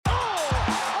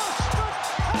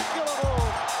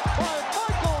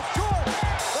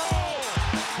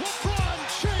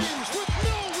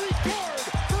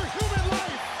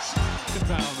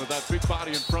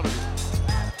in front of you.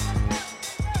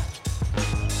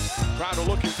 Crowder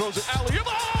looking, throws it alley-oop.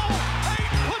 Oh! He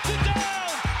puts it down!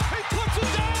 He puts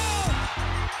it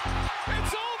down!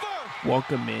 It's over!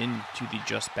 Welcome in to the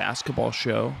Just Basketball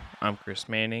Show. I'm Chris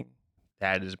Manning.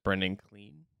 That is Brendan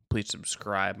Clean. Please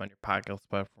subscribe on your podcast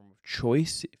platform of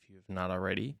choice if you have not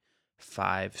already.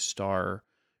 5-star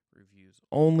reviews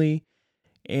only.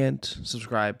 And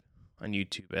subscribe on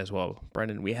YouTube as well.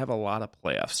 Brendan, we have a lot of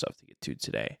playoff stuff to get to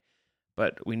today,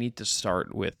 but we need to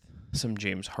start with some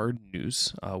James Harden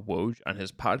news. Woj on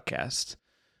his podcast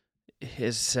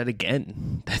has said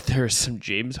again that there is some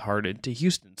James Harden to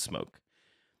Houston smoke.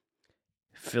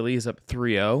 Philly is up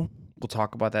 3-0. We'll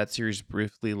talk about that series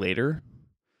briefly later.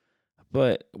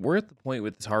 But we're at the point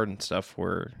with this Harden stuff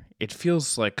where it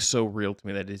feels like so real to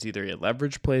me that it's either a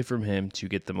leverage play from him to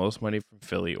get the most money from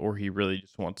Philly or he really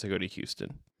just wants to go to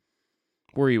Houston.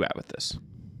 Where are you at with this?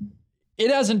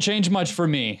 It hasn't changed much for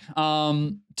me,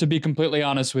 to be completely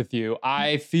honest with you.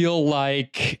 I feel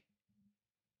like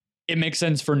it makes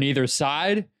sense for neither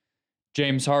side.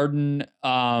 James Harden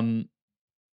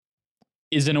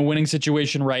is in a winning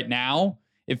situation right now.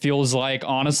 It feels like,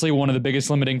 honestly, one of the biggest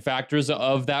limiting factors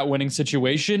of that winning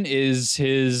situation is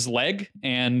his leg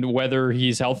and whether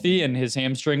he's healthy and his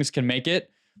hamstrings can make it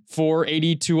for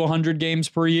 80 to 100 games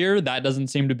per year. That doesn't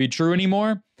seem to be true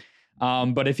anymore.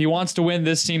 But if he wants to win,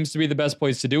 this seems to be the best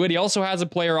place to do it. He also has a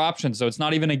player option, so it's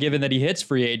not even a given that he hits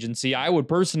free agency. I would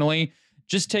personally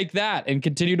just take that and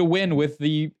continue to win with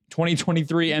the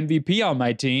 2023 MVP on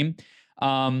my team.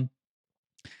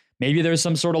 Maybe there's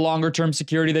some sort of longer-term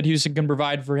security that Houston can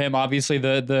provide for him. Obviously,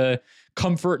 the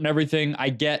comfort and everything, I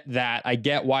get that. I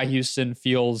get why Houston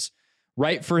feels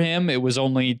right for him. It was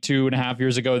only 2.5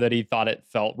 years ago that he thought it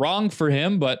felt wrong for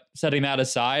him, but setting that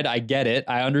aside, I get it.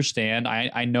 I understand.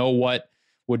 I know what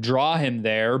would draw him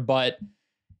there, but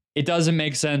it doesn't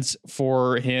make sense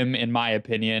for him, in my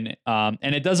opinion.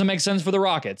 And it doesn't make sense for the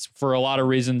Rockets for a lot of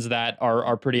reasons that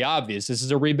are pretty obvious. This is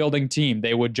a rebuilding team.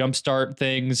 They would jumpstart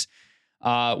things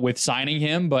with signing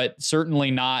him, but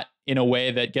certainly not in a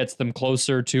way that gets them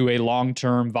closer to a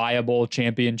long-term viable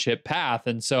championship path.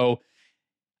 And so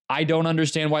I don't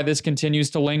understand why this continues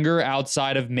to linger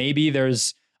outside of maybe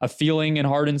there's a feeling in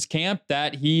Harden's camp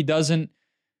that he doesn't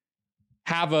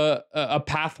have a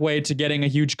pathway to getting a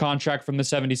huge contract from the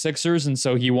 76ers. And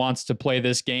so he wants to play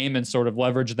this game and sort of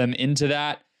leverage them into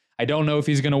that. I don't know if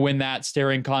he's going to win that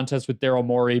staring contest with Daryl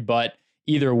Morey, but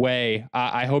either way,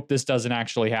 I hope this doesn't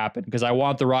actually happen because I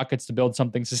want the Rockets to build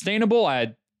something sustainable.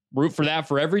 I root for that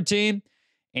for every team.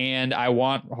 And I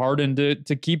want Harden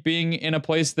to keep being in a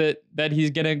place that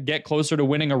he's going to get closer to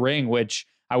winning a ring, which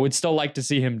I would still like to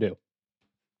see him do.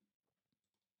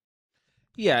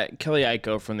 Yeah, Kelly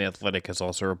Iko from The Athletic has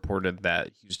also reported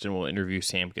that Houston will interview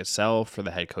Sam Cassell for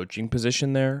the head coaching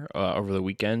position there over the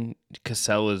weekend.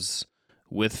 Cassell is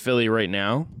with Philly right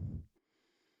now.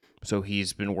 So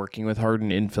he's been working with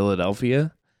Harden in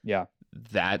Philadelphia. Yeah.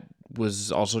 That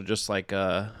was also just like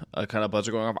a kind of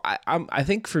buzzer going off. I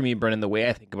think for me, Brennan, the way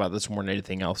I think about this more than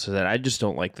anything else is that I just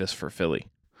don't like this for Philly.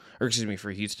 Or excuse me,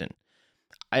 for Houston.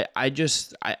 I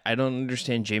don't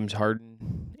understand James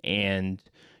Harden and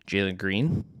Jalen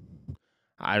Green.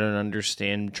 I don't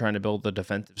understand trying to build the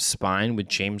defensive spine with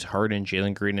James Harden,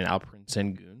 Jalen Green, and Alperen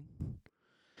Sengun.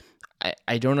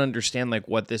 I don't understand like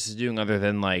what this is doing other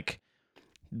than like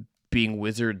being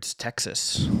Wizards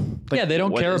Texas. Like, yeah, they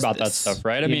don't care about that stuff,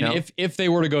 right? I mean, if they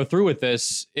were to go through with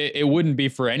this, it wouldn't be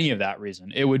for any of that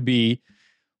reason. It would be,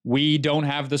 we don't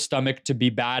have the stomach to be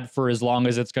bad for as long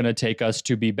as it's going to take us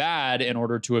to be bad in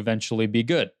order to eventually be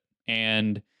good.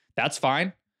 And that's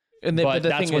fine. But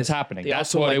that's what's happening.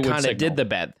 That's what it kind of did the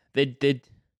bad. They did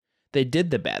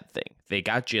the bad thing. They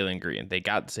got Jalen Green. They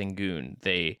got Sengun.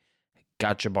 They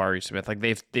got Jabari Smith. Like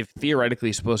they've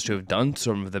theoretically supposed to have done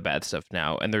some of the bad stuff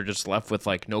now, and they're just left with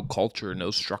like no culture, no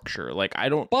structure. Like I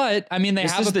don't. But I mean, they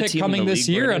have a pick coming this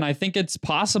year, and I think it's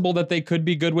possible that they could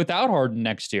be good without Harden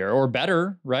next year or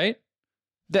better, right?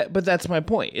 But that's my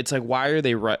point. It's like, why are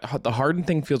they the Harden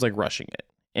thing feels like rushing it,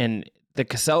 and the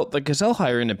Cassell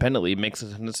hire independently makes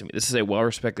sense to me. This is a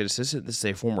well-respected assistant. This is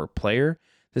a former player.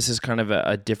 This is kind of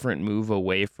a different move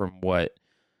away from what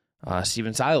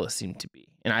Steven Silas seemed to be.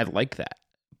 And I like that.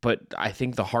 But I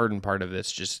think the Harden part of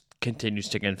this just continues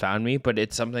to confound me. But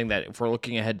it's something that if we're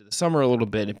looking ahead to the summer a little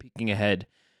bit and peeking ahead,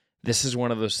 this is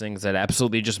one of those things that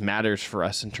absolutely just matters for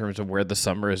us in terms of where the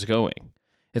summer is going.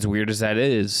 As weird as that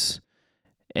is,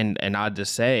 and odd to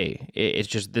say, it's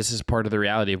just this is part of the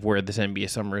reality of where this NBA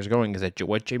summer is going, is that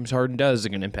what James Harden does is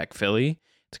going to impact Philly.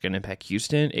 It's going to impact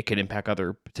Houston. It could impact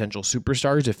other potential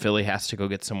superstars if Philly has to go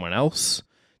get someone else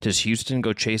Does Houston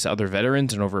go chase other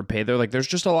veterans and overpay there? Like, there's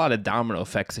just a lot of domino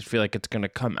effects. I feel like it's going to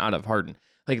come out of Harden.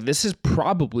 Like, this is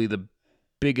probably the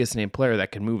biggest name player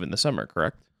that can move in the summer,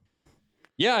 correct?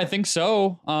 Yeah, I think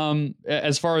so.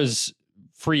 As far as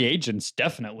free agents,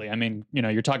 definitely. I mean,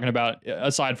 you're talking about,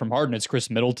 aside from Harden, it's Chris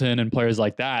Middleton and players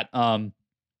like that.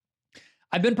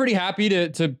 I've been pretty happy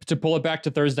to pull it back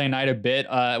to Thursday night a bit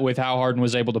with how Harden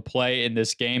was able to play in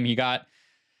this game. He got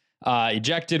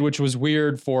ejected, which was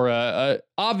weird for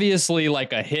obviously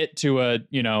like a hit to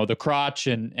the crotch,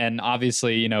 and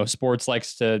obviously sports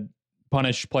likes to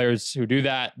punish players who do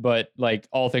that, but like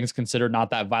all things considered, not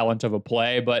that violent of a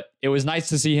play. But it was nice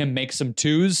to see him make some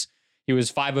twos. He was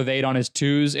 5 of 8 on his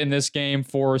twos in this game,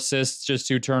 4 assists, just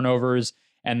 2 turnovers,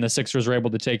 and the Sixers were able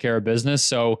to take care of business.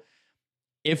 So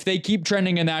if they keep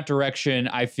trending in that direction,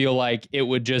 I feel like it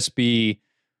would just be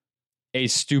a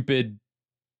stupid,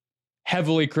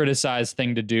 heavily criticized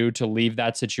thing to do to leave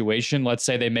that situation. Let's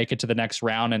say they make it to the next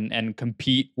round and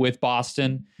compete with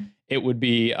Boston. It would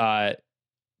be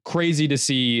crazy to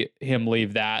see him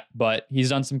leave that, but he's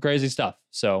done some crazy stuff,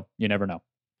 so you never know.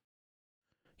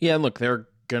 Yeah, look, they're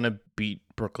going to beat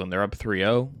Brooklyn. They're up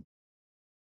 3-0.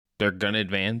 They're going to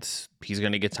advance. He's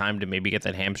going to get time to maybe get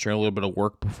that hamstring, a little bit of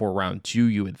work before round 2,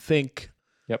 you would think.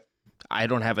 Yep. I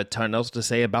don't have a ton else to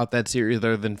say about that series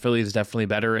other than Philly is definitely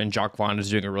better, and Jacque Vaughn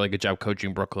is doing a really good job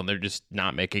coaching Brooklyn. They're just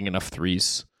not making enough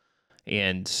threes,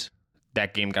 and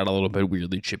that game got a little bit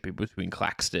weirdly chippy between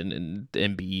Claxton and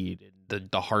Embiid and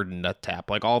the Harden nut tap.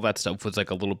 Like, all that stuff was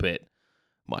like a little bit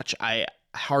much.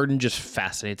 Harden just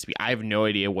fascinates me. I have no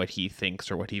idea what he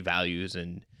thinks or what he values,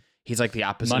 and he's like the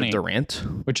opposite of Durant,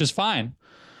 which is fine.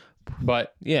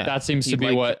 But yeah, that seems to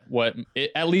be what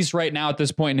at least right now at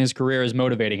this point in his career is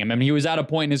motivating him. I mean, he was at a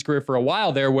point in his career for a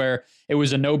while there where it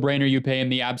was a no-brainer. You pay him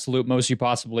the absolute most you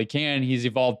possibly can. He's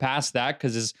evolved past that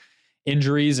because his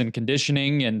injuries and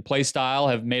conditioning and play style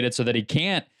have made it so that he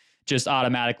can't just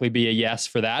automatically be a yes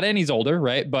for that. And he's older,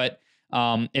 right? But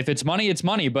if it's money, it's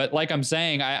money. But like I'm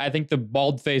saying, I think the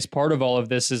bald-faced part of all of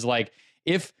this is like,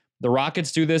 if the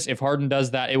Rockets do this, if Harden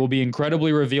does that, it will be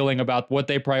incredibly revealing about what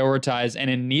they prioritize. And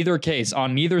in neither case,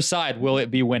 on neither side, will it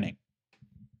be winning.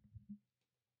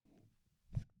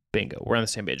 Bingo. We're on the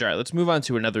same page. All right, let's move on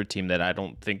to another team that I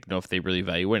don't know if they really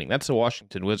value winning. That's the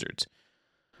Washington Wizards.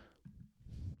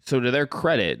 So to their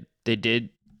credit, they did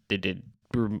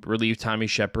relieve Tommy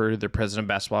Shepard, their president of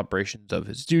basketball operations, of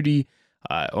his duty.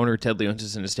 Owner Ted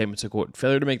Leonsis in a statement said, quote,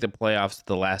 "Failure to make the playoffs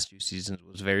the last 2 seasons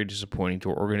was very disappointing to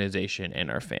our organization and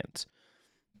our fans."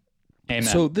 Amen.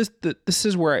 So this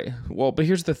is where but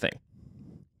here's the thing.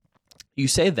 You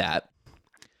say that,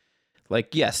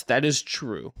 like, yes, that is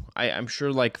true. I'm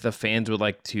sure like the fans would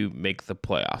like to make the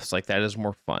playoffs. Like, that is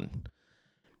more fun.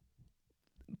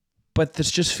 But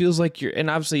this just feels like and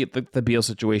obviously the Beal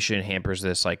situation hampers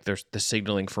this. Like, there's the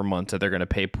signaling for months that they're going to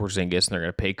pay Porzingis and they're going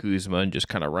to pay Kuzma and just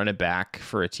kind of run it back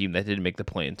for a team that didn't make the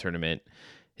play-in tournament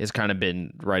has kind of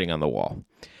been writing on the wall.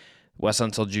 Wes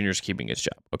Unseld Jr. is keeping his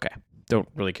job. Okay. Don't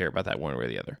really care about that one way or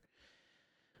the other.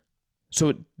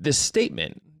 So this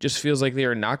statement just feels like they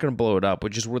are not going to blow it up,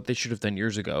 which is what they should have done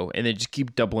years ago, and they just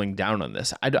keep doubling down on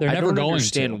this. I don't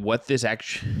understand what this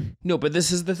actually... No, but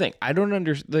this is the thing. I don't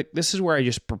understand... Like, this is where I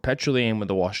just perpetually am with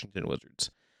the Washington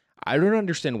Wizards. I don't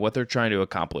understand what they're trying to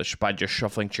accomplish by just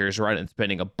shuffling chairs around and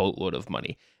spending a boatload of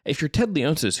money. If you're Ted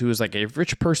Leonsis, who is like a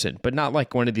rich person, but not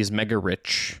like one of these mega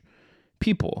rich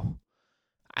people,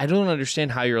 I don't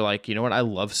understand how you're like, you know what,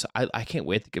 I can't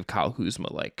wait to give Kyle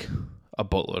Kuzma like a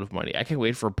boatload of money. I can't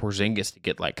wait for Porzingis to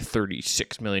get like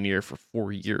 $36 million a year for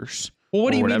 4 years. Well,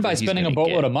 what do you mean by spending a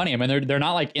boatload of money? I mean, they're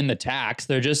not like in the tax.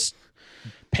 They're just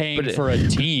paying for a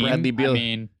team. Bradley Beal. I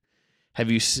mean,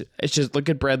 it's just look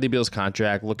at Bradley Beal's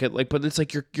contract. Look at but it's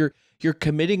like you're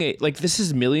committing this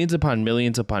is millions upon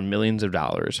millions upon millions of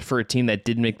dollars for a team that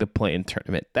didn't make the play-in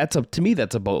tournament. To me,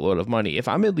 that's a boatload of money. If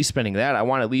I'm at least spending that, I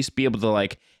want to at least be able to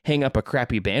like hang up a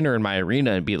crappy banner in my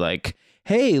arena and be like,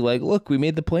 hey, like, look, we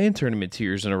made the play-in tournament 2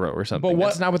 years in a row or something. But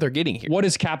that's not what they're getting here. What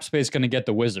is cap space going to get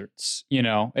the Wizards? You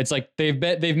know, it's like they've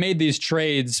made these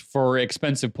trades for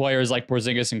expensive players like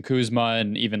Porzingis and Kuzma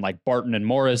and even like Barton and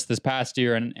Morris this past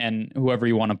year and whoever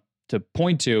you want to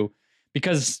point to,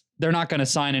 because they're not going to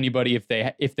sign anybody if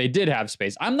they did have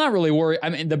space. I'm not really worried. I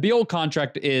mean, the Beal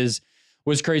contract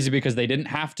was crazy because they didn't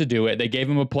have to do it. They gave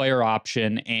him a player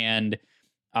option and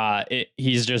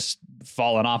he's just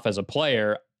fallen off as a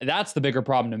player. That's the bigger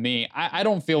problem to me. I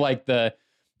don't feel like the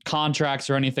contracts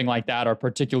or anything like that are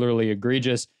particularly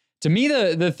egregious. To me,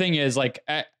 the thing is like,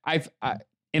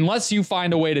 unless you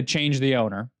find a way to change the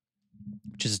owner,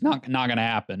 which is not going to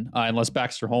happen unless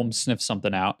Baxter Holmes sniffs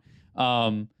something out.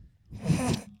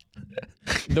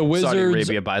 The Wizards, Saudi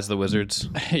Arabia buys the Wizards.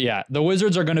 Yeah, the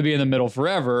Wizards are going to be in the middle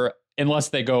forever unless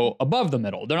they go above the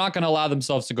middle. They're not going to allow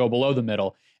themselves to go below the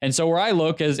middle. And so where I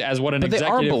look as what an executive...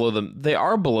 They are below them. They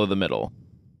are below the middle.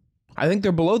 I think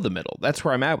they're below the middle. That's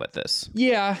where I'm at with this.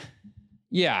 Yeah.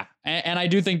 And I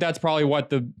do think that's probably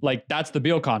what that's the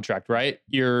Beal contract, right?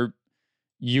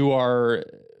 You are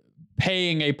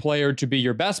paying a player to be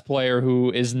your best player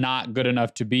who is not good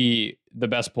enough to be the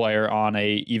best player on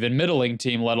a even middling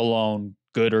team, let alone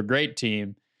good or great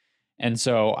team. And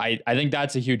so I think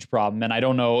that's a huge problem. And I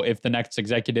don't know if the next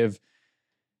executive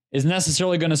is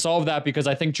necessarily going to solve that, because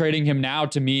I think trading him now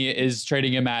to me is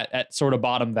trading him at sort of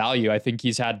bottom value. I think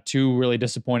he's had 2 really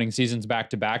disappointing seasons back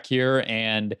to back here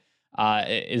and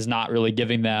is not really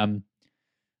giving them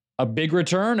a big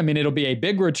return. I mean, it'll be a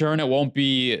big return. It won't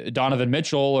be Donovan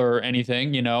Mitchell or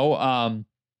anything, It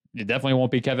definitely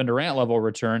won't be Kevin Durant level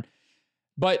return.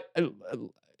 But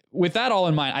with that all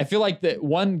in mind, I feel like that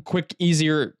one quick,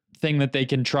 easier thing that they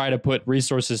can try to put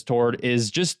resources toward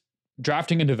is just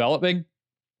drafting and developing.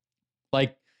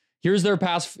 Like, here's their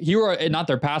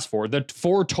the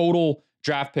 4 total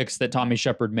draft picks that Tommy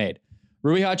Shepard made.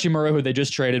 Rui Hachimura, who they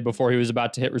just traded before he was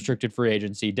about to hit restricted free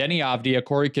agency. Denny Avdia,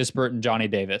 Corey Kispert, and Johnny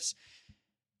Davis.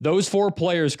 Those 4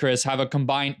 players, Chris, have a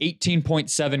combined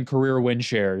 18.7 career win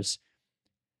shares.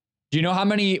 Do you know how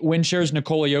many win shares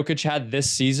Nikola Jokic had this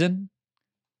season?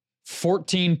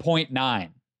 14.9.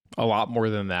 A lot more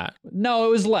than that. No, it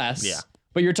was less. Yeah.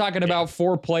 But you're talking about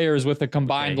 4 players with a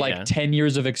combined 10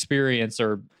 years of experience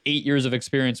or 8 years of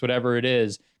experience, whatever it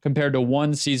is, compared to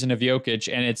 1 season of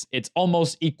Jokic, and it's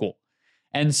almost equal.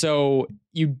 And so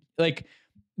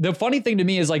the funny thing to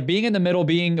me is being in the middle,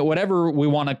 being whatever we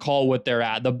want to call what they're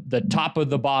at, the top of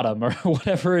the bottom or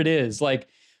whatever it is,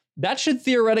 that should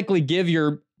theoretically give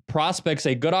your prospects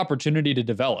a good opportunity to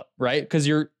develop, right? Because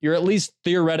you're at least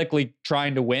theoretically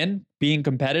trying to win, being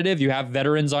competitive. You have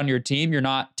veterans on your team. You're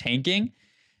not tanking.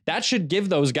 That should give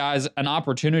those guys an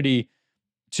opportunity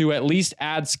to at least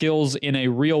add skills in a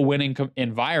real winning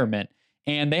environment.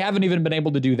 And they haven't even been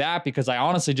able to do that because I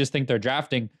honestly just think they're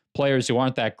drafting players who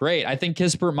aren't that great. I think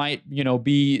Kispert might,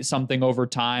 be something over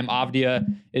time. Avdia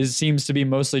seems to be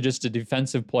mostly just a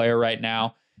defensive player right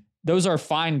now. Those are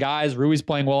fine guys. Rui's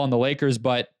playing well on the Lakers,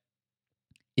 but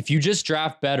if you just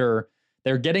draft better,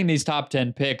 they're getting these top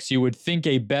 10 picks. You would think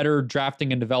a better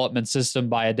drafting and development system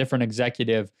by a different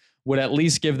executive would at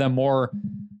least give them more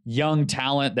young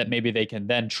talent that maybe they can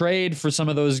then trade for some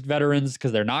of those veterans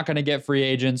because they're not going to get free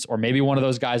agents, or maybe one of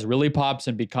those guys really pops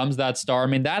and becomes that star. I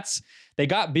mean, they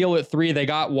got Beal at 3, they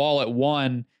got Wall at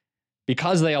 1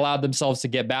 because they allowed themselves to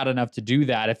get bad enough to do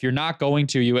that. If you're not going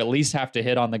to, you at least have to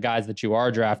hit on the guys that you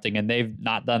are drafting, and they've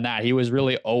not done that. He was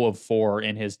really 0 of 4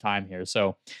 in his time here.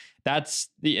 So that's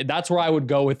where I would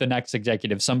go with the next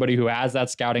executive, somebody who has that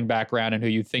scouting background and who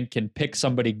you think can pick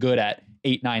somebody good at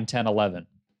 8, 9, 10, 11.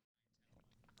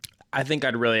 I think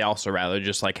I'd really also rather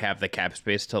just have the cap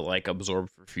space to absorb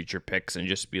for future picks and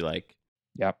just be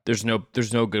yeah, there's no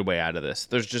good way out of this.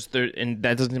 And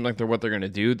that doesn't seem like what they're going to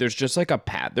do. There's just a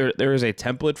path. There is a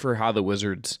template for how the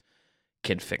Wizards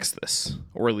can fix this,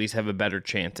 or at least have a better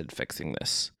chance at fixing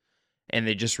this. And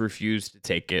they just refuse to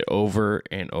take it over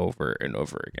and over and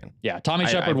over again. Yeah, Tommy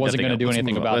Shepard wasn't going to do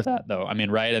anything about that, though. I mean,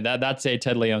 right? That's a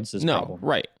Ted Leonsis problem.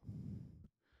 Right.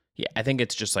 Yeah, I think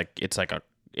it's just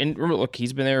and look,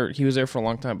 he's been there. He was there for a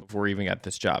long time before he even got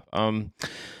this job.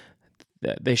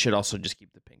 They should also just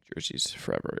keep the pink jerseys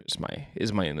forever.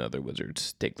 Is my another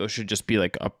Wizards take? Those should just be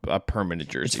a permanent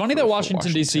jersey. It's funny that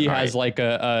Washington D.C. has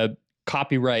a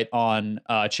copyright on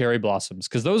cherry blossoms,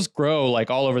 because those grow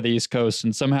all over the East Coast,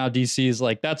 and somehow DC is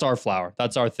that's our flower,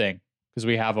 that's our thing, because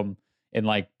we have them in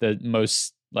the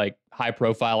most high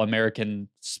profile American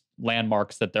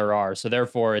landmarks that there are, so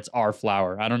therefore it's our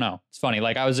flower. I don't know, it's funny.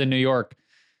 I was in New York,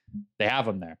 they have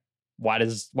them there. Why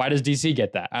does DC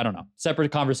get that? I don't know.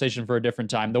 Separate conversation for a different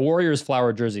time. The Warriors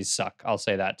flower jerseys suck, I'll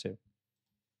say that too.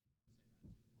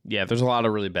 Yeah, there's a lot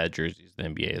of really bad jerseys. The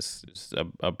NBA is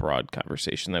a broad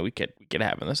conversation that we could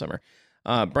have in the summer.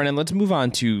 Brennan, let's move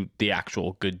on to the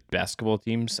actual good basketball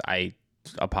teams. I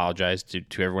apologize to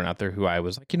everyone out there who I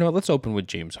was let's open with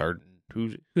James Harden,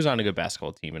 who's on a good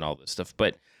basketball team and all this stuff.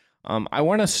 But I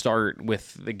want to start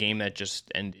with the game that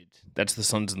just ended. That's the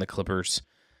Suns and the Clippers.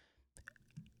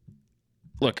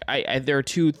 Look, there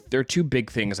are two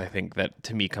big things I think that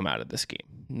to me come out of this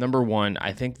game. Number one,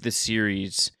 I think the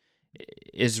series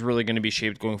is really going to be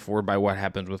shaped going forward by what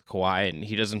happens with Kawhi, and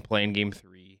he doesn't play in game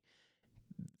 3.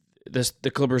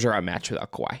 the Clippers are outmatched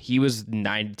without Kawhi. He was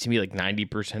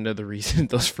 90% of the reason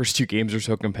those first two games are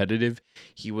so competitive.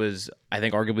 He was, I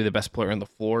think, arguably the best player on the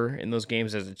floor in those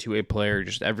games as a two-way player.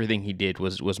 Just everything he did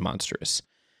was monstrous.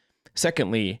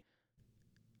 Secondly,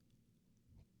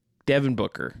 Devin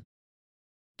Booker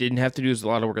didn't have to do a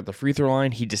lot of work at the free throw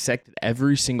line. He dissected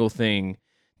every single thing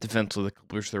defensively the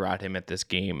Clippers threw at him at this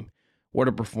game. What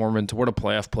a performance! What a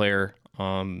playoff player!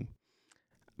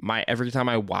 Every time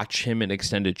I watch him in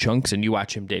extended chunks, and you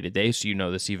watch him day to day, so you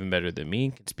know this even better than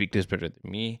me, can speak this better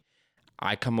than me.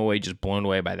 I come away just blown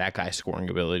away by that guy's scoring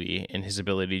ability and his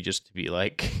ability just to be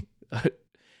like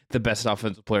the best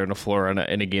offensive player on the floor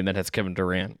in a game that has Kevin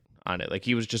Durant on it. Like,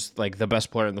 he was just like the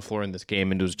best player on the floor in this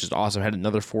game, and it was just awesome. Had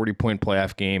another 40-point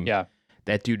playoff game. Yeah.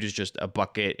 That dude is just a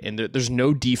bucket, and there's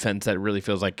no defense that really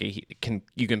feels like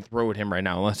you can throw at him right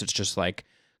now, unless it's just like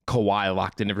Kawhi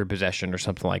locked in every possession or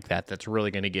something like that. That's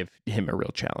really going to give him a real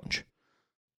challenge.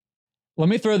 Let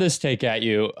me throw this take at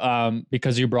you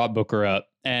because you brought Booker up,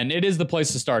 and it is the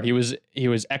place to start. He was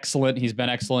excellent. He's been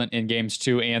excellent in games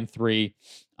 2 and 3.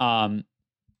 I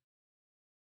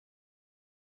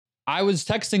was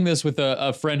texting this with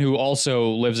a friend who also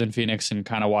lives in Phoenix and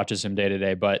kind of watches him day to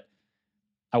day, but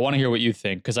I want to hear what you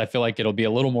think, because I feel like it'll be a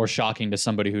little more shocking to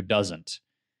somebody who doesn't.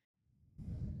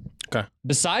 Okay.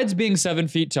 Besides being 7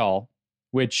 feet tall,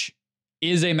 which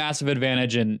is a massive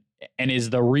advantage and is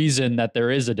the reason that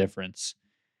there is a difference,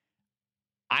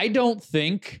 I don't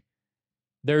think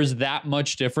there's that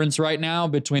much difference right now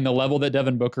between the level that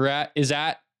Devin Booker is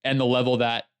at and the level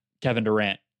that Kevin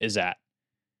Durant is at.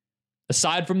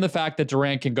 Aside from the fact that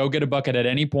Durant can go get a bucket at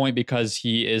any point because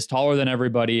he is taller than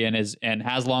everybody and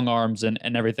has long arms and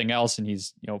everything else, and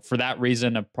he's, for that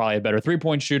reason, probably a better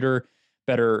 3-point shooter,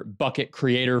 better bucket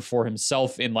creator for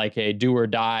himself in like a do or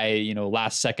die,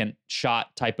 last second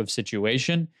shot type of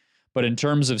situation. But in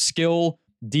terms of skill,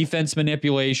 defense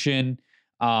manipulation,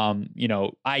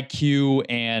 IQ,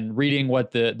 and reading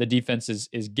what the defense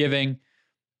is giving,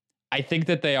 I think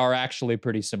that they are actually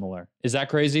pretty similar. Is that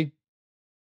crazy?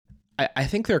 I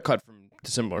think they're cut from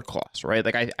similar cloths, right?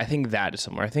 Like, I think that is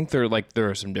similar. I think there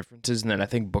are some differences, and then I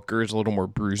think Booker is a little more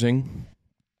bruising.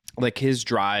 Like, his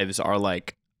drives are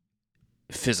like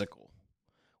physical,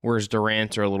 whereas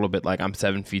Durant's are a little bit like, I'm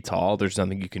 7 feet tall. There's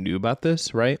nothing you can do about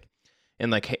this, right?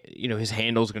 And like, his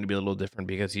handle is going to be a little different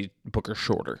because Booker's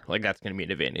shorter. Like, that's going to be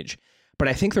an advantage. But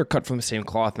I think they're cut from the same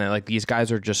cloth, and like, these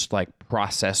guys are just like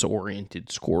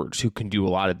process-oriented scorers who can do a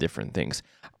lot of different things.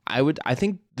 I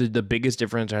think the biggest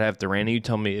difference I'd have, Durant, you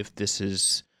tell me if this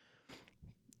is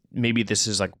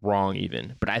like wrong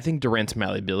even, but I think Durant's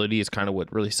malleability is kind of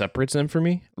what really separates them for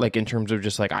me. Like, in terms of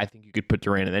just like, I think you could put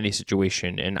Durant in any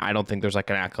situation, and I don't think there's like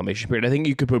an acclimation period. I think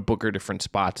you could put Booker in different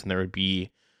spots and there would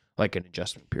be like an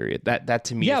adjustment period. That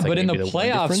to me, yeah, is like but in the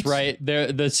playoffs, right,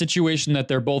 the situation that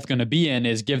they're both going to be in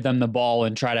is give them the ball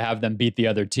and try to have them beat the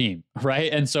other team,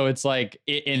 right? And so it's like,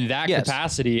 in that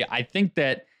capacity, I think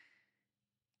that,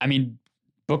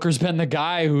 Booker's been the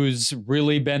guy who's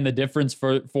really been the difference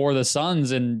for the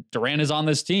Suns, and Durant is on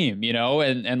this team,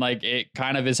 and like, it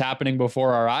kind of is happening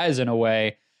before our eyes in a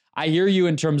way. I hear you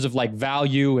in terms of like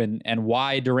value and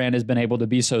why Durant has been able to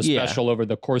be so special over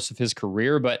the course of his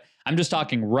career. But I'm just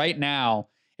talking right now,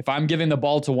 if I'm giving the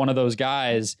ball to one of those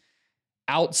guys,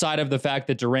 outside of the fact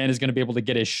that Durant is going to be able to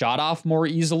get his shot off more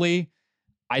easily,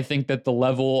 I think that the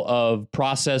level of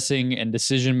processing and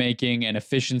decision-making and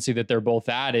efficiency that they're both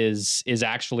at is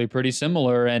actually pretty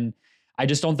similar. And I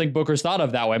just don't think Booker's thought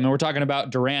of that way. We're talking about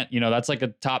Durant, that's like a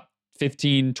top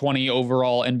 15, 20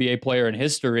 overall NBA player in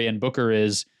history. And Booker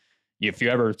is, if you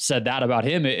ever said that about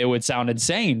him, it would sound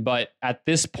insane. But at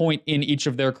this point in each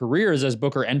of their careers, as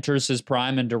Booker enters his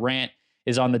prime and Durant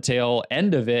is on the tail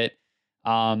end of it,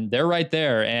 they're right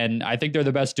there. And I think they're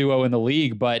the best duo in the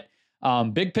league. But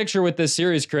big picture with this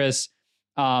series, Chris,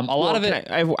 lot of it.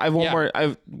 I have one more. I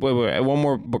have one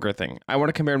more Booker thing. I want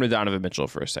to compare him to Donovan Mitchell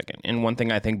for a second. And one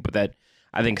thing I think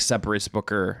separates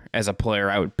Booker as a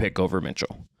player, I would pick over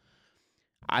Mitchell.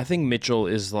 I think Mitchell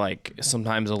is like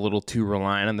sometimes a little too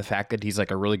reliant on the fact that he's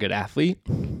like a really good athlete.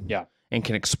 Yeah. And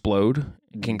can explode,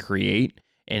 can create,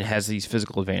 and has these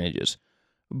physical advantages.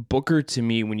 Booker, to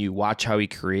me, when you watch how he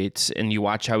creates and you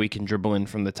watch how he can dribble in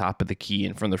from the top of the key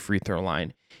and from the free throw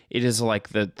line, it is like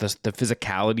the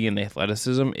physicality and the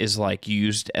athleticism is like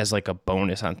used as like a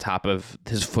bonus on top of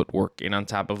his footwork and on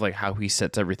top of like how he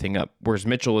sets everything up. Whereas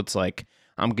Mitchell, it's like,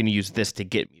 I'm going to use this to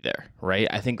get me there, right?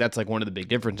 I think that's like one of the big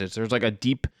differences. There's like a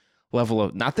deep level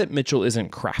of, not that Mitchell isn't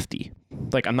crafty.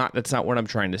 Like, that's not what I'm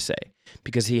trying to say,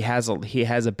 because he has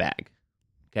a bag,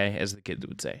 okay, as the kids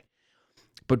would say.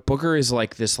 But Booker is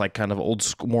like this like kind of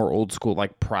more old school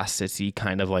like processy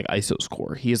kind of like ISO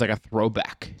score. He is like a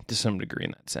throwback to some degree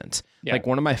in that sense. Yeah. Like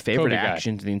one of my favorite Kobe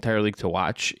actions in the entire league to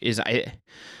watch is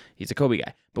he's a Kobe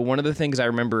guy. But one of the things I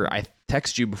remember I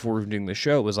texted you before we were doing the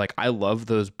show was like I love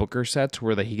those Booker sets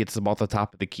where he gets the ball at the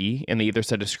top of the key and they either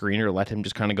set a screen or let him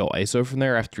just kind of go ISO from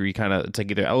there after he kind of, it's like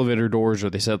either elevator doors or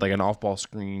they set like an off ball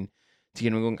screen to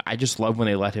get him going. I just love when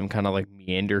they let him kind of like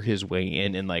meander his way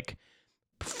in and like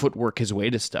footwork his way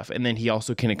to stuff, and then he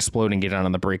also can explode and get out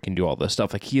on the break and do all this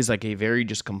stuff. Like he is like a very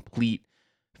just complete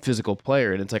physical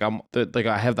player, and it's like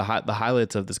I have the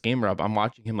highlights of this game, Rob. I'm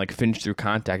watching him like finish through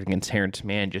contact against Terrence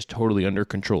Mann, just totally under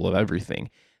control of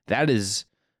everything. That is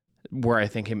where I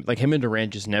think him and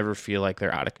Durant just never feel like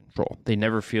they're out of control. They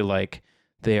never feel like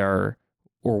they are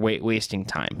wasting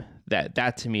time.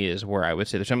 That to me is where I would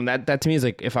say there's something that to me is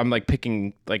like if I'm like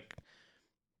picking like.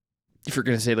 If you're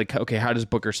going to say, like, okay, how does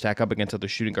Booker stack up against other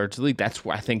shooting guards in the league? That's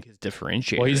what I think is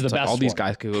differentiated. Well, he's the it's best like all these one.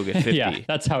 guys could go get 50. Yeah,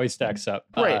 that's how he stacks up.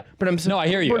 Right. But I'm no, I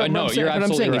hear you. No, you're absolutely but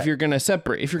I'm saying right. if you're going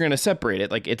to separate it,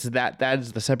 like it's that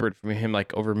is the separate from him,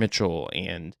 like over Mitchell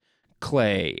and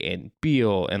Clay and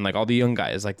Beal and like all the young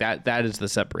guys, like that is the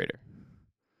separator.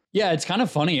 Yeah, it's kind of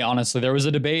funny, honestly. There was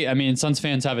a debate. I mean, Suns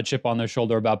fans have a chip on their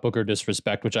shoulder about Booker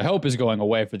disrespect, which I hope is going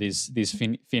away for these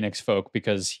Phoenix folk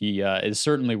because he is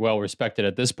certainly well respected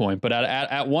at this point. But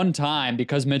at one time,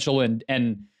 because Mitchell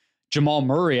and Jamal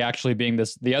Murray actually being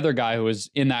the other guy who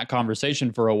was in that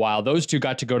conversation for a while, those two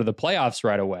got to go to the playoffs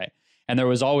right away. And there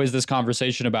was always this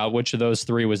conversation about which of those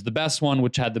three was the best one,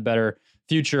 which had the better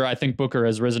future. I think Booker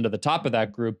has risen to the top of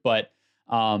that group, but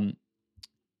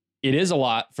it is a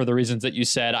lot for the reasons that you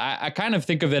said. I kind of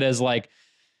think of it as like,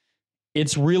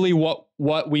 it's really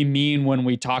what we mean when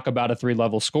we talk about a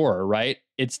 3-level scorer, right?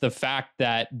 It's the fact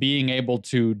that being able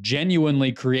to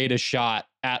genuinely create a shot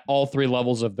at all 3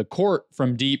 levels of the court,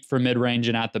 from deep, from mid-range,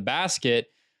 and at the basket,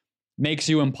 makes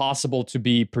you impossible to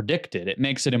be predicted. It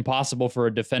makes it impossible for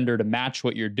a defender to match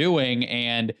what you're doing.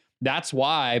 And that's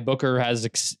why Booker has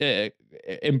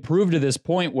improved to this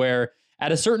point where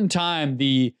at a certain time,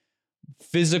 the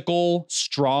physical,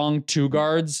 strong 2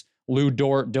 guards, Lou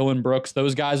Dort, Dylan Brooks,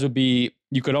 those guys would be,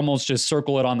 you could almost just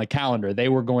circle it on the calendar. They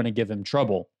were going to give him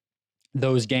trouble.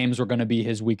 Those games were going to be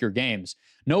his weaker games.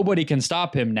 Nobody can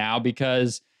stop him now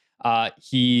because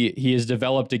he has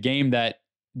developed a game that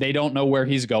they don't know where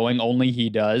he's going. Only he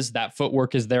does. That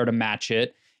footwork is there to match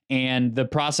it. And the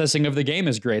processing of the game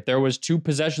is great. There was 2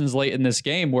 possessions late in this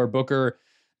game where Booker,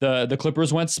 the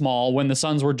Clippers went small when the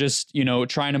Suns were just,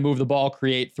 trying to move the ball,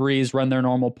 create threes, run their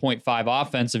normal 0.5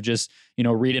 offense of just,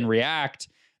 read and react.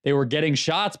 They were getting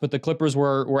shots, but the Clippers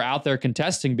were out there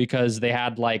contesting because they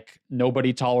had like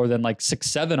nobody taller than like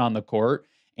 6'7" on the court,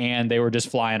 and they were just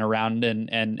flying around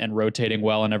and rotating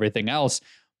well and everything else.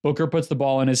 Booker puts the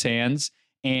ball in his hands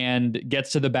and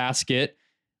gets to the basket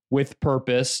with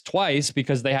purpose twice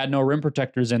because they had no rim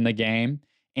protectors in the game.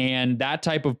 And that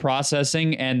type of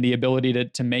processing and the ability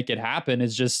to make it happen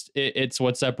is just, it's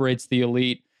what separates the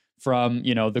elite from,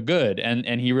 the good.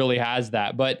 And he really has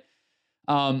that. But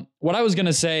what I was going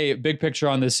to say, big picture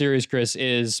on this series, Chris,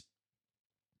 is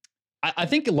I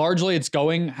think largely it's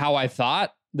going how I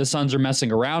thought. The Suns are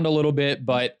messing around a little bit,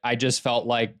 but I just felt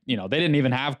like, they didn't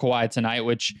even have Kawhi tonight,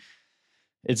 which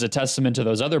is a testament to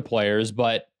those other players.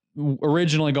 But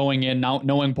originally going in, now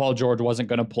knowing Paul George wasn't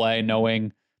going to play,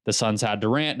 knowing the Suns had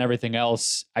Durant and everything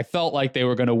else, I felt like they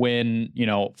were going to win,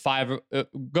 5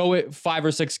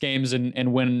 or 6 games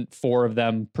and win 4 of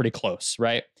them pretty close,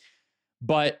 right?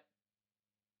 But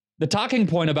the talking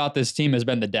point about this team has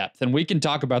been the depth, and we can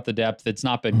talk about the depth. It's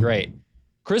not been great.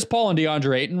 Chris Paul and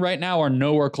DeAndre Ayton right now are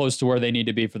nowhere close to where they need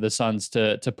to be for the Suns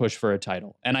to push for a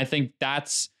title. And I think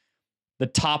that's the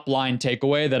top line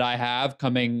takeaway that I have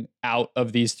coming out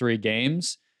of these 3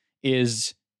 games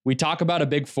is we talk about a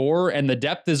big 4 and the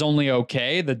depth is only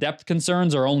okay. The depth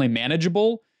concerns are only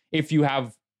manageable if you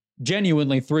have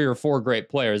genuinely 3 or 4 great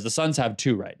players. The Suns have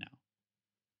 2 right now.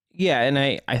 Yeah, and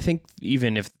I think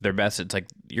even if they're best, it's like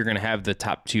you're going to have the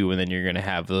top 2 and then you're going to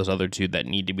have those other 2 that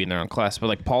need to be in their own class. But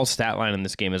like Paul's stat line in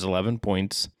this game is 11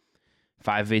 points,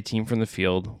 5 of 18 from the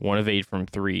field, 1 of 8 from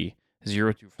 3,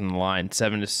 0-2 from the line,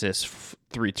 7 assists,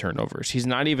 3 turnovers. He's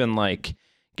not even like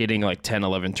getting like 10,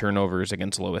 11 turnovers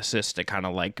against low assists to kind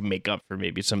of like make up for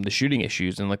maybe some of the shooting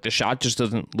issues. And like the shot just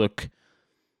doesn't look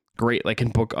great. Like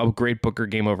a great Booker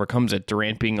game overcomes it.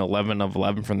 Durant being 11 of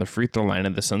 11 from the free throw line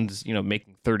and the Suns,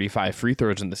 making 35 free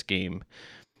throws in this game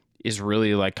is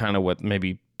really like kind of what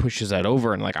maybe pushes that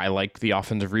over. And like, I like the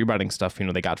offensive rebounding stuff,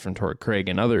 they got from Torrey Craig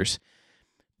and others,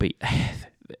 but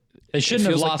they shouldn't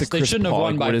have lost. They shouldn't have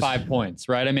won by 5 points,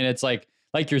 right? I mean, it's like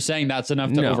like you're saying, that's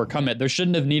enough to overcome it. There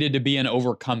shouldn't have needed to be an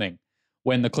overcoming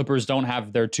when the Clippers don't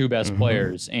have their two best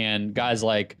players, and guys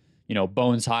like,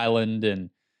 Bones Highland and,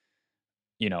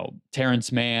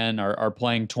 Terrence Mann are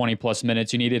playing 20 plus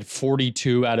minutes. You needed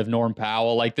 42 out of Norm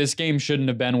Powell. Like, this game shouldn't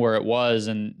have been where it was.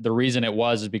 And the reason it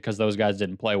was is because those guys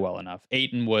didn't play well enough.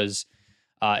 Ayton was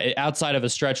outside of a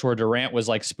stretch where Durant was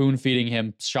like spoon feeding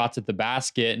him shots at the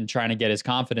basket and trying to get his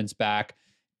confidence back.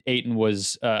 Ayton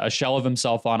was a shell of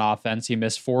himself on offense. He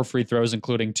missed 4 free throws,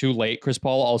 including 2 late. Chris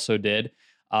Paul also did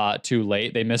 2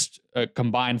 late. They missed a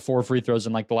combined 4 free throws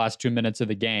in like the last 2 minutes of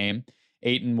the game.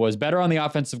 Ayton was better on the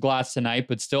offensive glass tonight,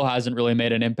 but still hasn't really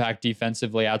made an impact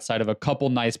defensively outside of a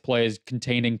couple nice plays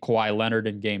containing Kawhi Leonard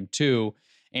in game 2.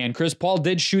 And Chris Paul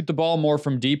did shoot the ball more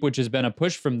from deep, which has been a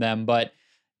push from them, but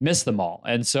missed them all.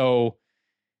 And so,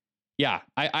 yeah,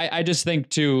 I just think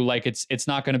too, like it's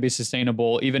not going to be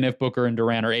sustainable. Even if Booker and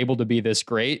Durant are able to be this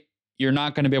great, you're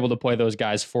not going to be able to play those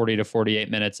guys 40 to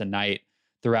 48 minutes a night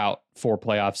throughout 4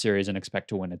 playoff series and expect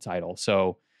to win a title.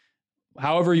 So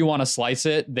however you want to slice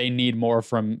it, they need more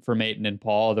from Ayton and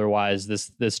Paul. Otherwise,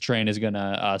 this train is going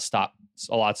to stop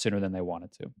a lot sooner than they want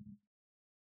it to.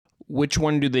 Which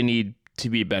one do they need to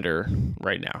be better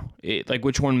right now?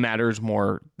 Which one matters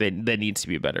more that needs to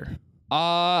be better?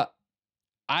 I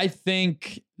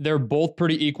think they're both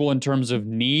pretty equal in terms of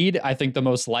need. I think the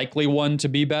most likely one to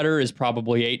be better is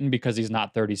probably Ayton because he's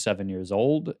not 37 years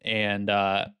old. And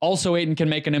also Ayton can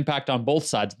make an impact on both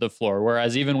sides of the floor.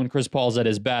 Whereas even when Chris Paul's at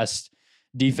his best,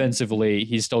 defensively,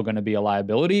 he's still going to be a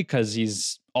liability because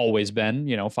he's always been,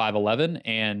 5'11",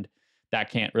 and that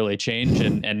can't really change.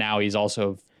 And now he's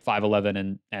also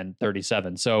 5'11" and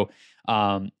 37. So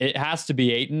it has to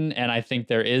be Ayton, and I think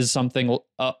there is something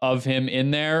of him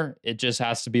in there. It just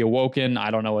has to be awoken. I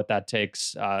don't know what that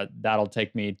takes. That'll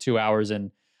take me 2 hours,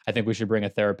 and I think we should bring a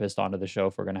therapist onto the show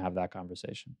if we're going to have that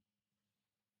conversation.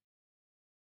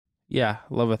 Yeah,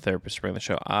 love a therapist to bring the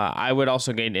show. I would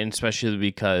also gain in, especially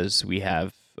because we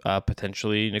have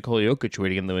potentially Nikola Jokic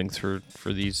waiting in the wings for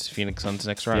these Phoenix Suns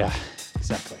next round. Yeah,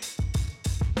 exactly.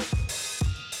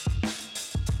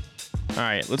 All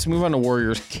right, let's move on to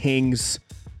Warriors Kings.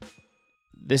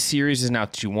 This series is now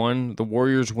 2-1. The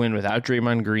Warriors win without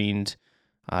Draymond Green.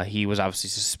 He was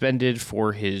obviously suspended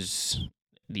for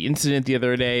the incident the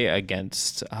other day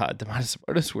against Domantas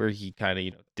Sabonis, where he kind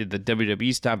of did the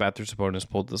WWE stomp after Sabonis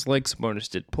pulled his leg. Sabonis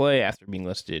did play after being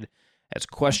listed as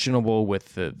questionable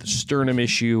with the sternum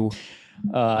issue. He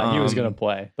was going to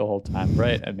play the whole time,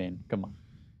 right? I mean, come on.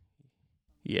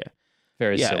 Yeah.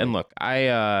 Very silly. And look,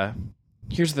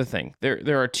 here's the thing.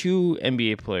 There are 2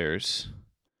 NBA players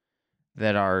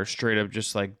that are straight up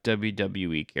just like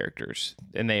WWE characters,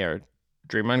 and they are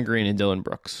Draymond Green and Dylan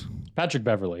Brooks. Patrick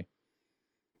Beverley.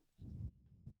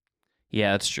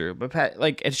 Yeah, that's true. But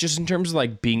it's just in terms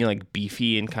of being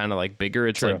beefy and kind of bigger.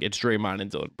 It's True. it's Draymond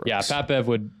and Dylan Brooks. Yeah, Pat Bev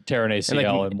would tear an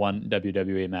ACL in one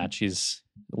WWE match. He's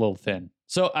a little thin.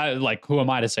 So who am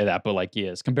I to say that? But he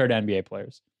is compared to NBA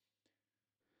players.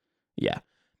 Yeah.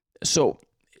 So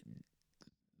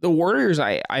the Warriors,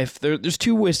 there's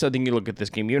 2 ways I think you look at this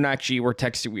game. You and actually were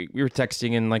texting. We were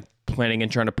texting and planning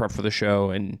and trying to prep for the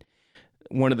show, and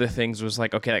one of the things was I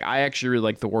actually really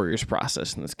like the Warriors'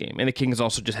 process in this game, and the Kings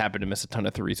also just happened to miss a ton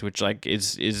of threes, which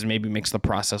is maybe makes the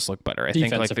process look better. I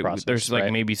think there's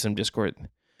right? Maybe some discord.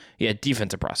 Yeah,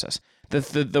 defensive process.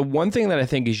 The one thing that I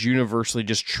think is universally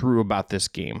just true about this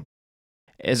game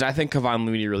is I think Kevon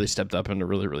Looney really stepped up in a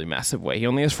really, really massive way. He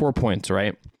only has 4 points,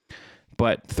 right?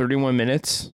 But 31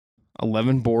 minutes,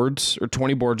 11 boards, or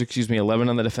 20 boards, 11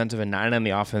 on the defensive and 9 on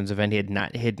the offensive end. He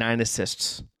had 9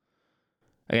 assists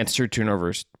against 2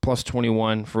 turnovers, plus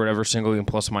 21 for whatever single game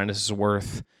plus minus is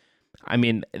worth. I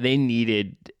mean,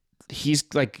 he was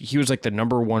the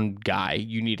number 1 guy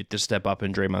you needed to step up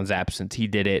in Draymond's absence. He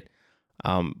did it.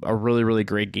 A really, really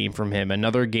great game from him.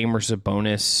 Another game where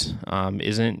Sabonis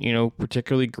isn't,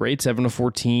 particularly great. 7 of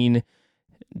 14,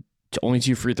 only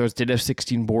 2 free throws, did have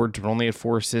 16 boards, but only had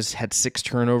 4 assists, had 6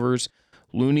 turnovers.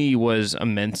 Looney was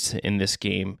immense in this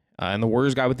game. And the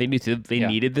Warriors got what they needed. They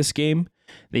needed this game.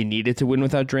 They needed to win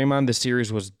without Draymond. The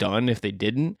series was done if they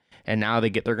didn't. And now they're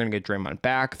going to get Draymond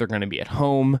back. They're going to be at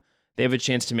home. They have a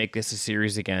chance to make this a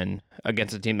series again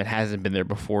against a team that hasn't been there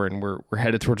before. And we're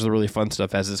headed towards the really fun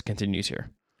stuff as this continues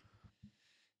here.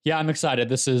 Yeah, I'm excited.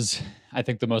 This is, I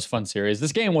think, the most fun series.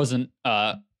 This game wasn't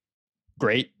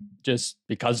great just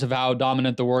because of how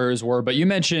dominant the Warriors were. But you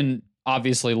mentioned,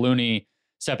 obviously, Looney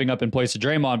stepping up in place of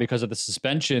Draymond because of the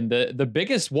suspension.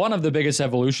 One of the biggest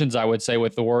evolutions, I would say,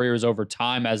 with the Warriors over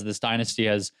time as this dynasty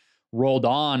has rolled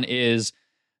on is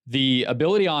the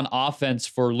ability on offense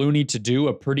for Looney to do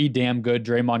a pretty damn good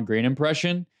Draymond Green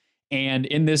impression And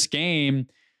in this game,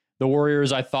 the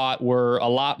Warriors, I thought, were a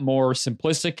lot more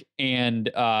simplistic and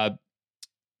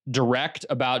direct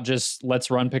about just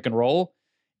let's run pick and roll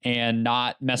and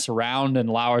not mess around and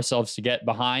allow ourselves to get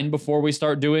behind before we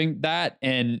start doing that.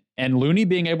 And Looney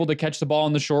being able to catch the ball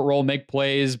in the short roll, make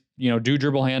plays, do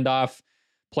dribble handoff,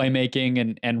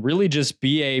 playmaking, and really just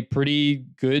be a pretty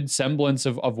good semblance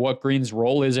of what Green's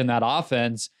role is in that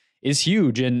offense is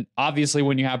huge. And obviously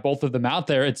when you have both of them out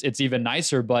there, it's even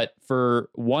nicer. But for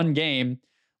one game,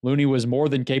 Looney was more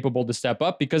than capable to step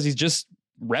up because he's just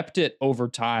repped it over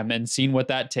time and seen what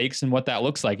that takes and what that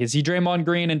looks like. Is he Draymond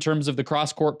Green in terms of the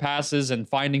cross-court passes and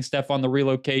finding Steph on the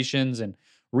relocations and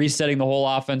resetting the whole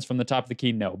offense from the top of the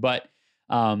key? No, but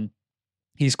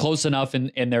he's close enough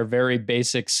in their very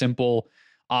basic, simple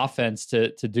offense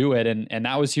to do it, and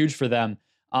that was huge for them.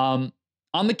 On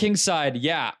the Kings side,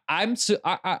 yeah, I'm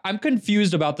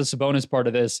confused about the Sabonis part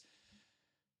of this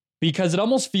because it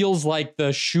almost feels like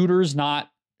the shooter's not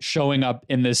showing up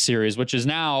in this series, which is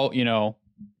now,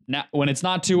 now when it's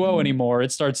not 2-0 anymore,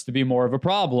 it starts to be more of a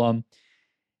problem.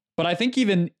 But I think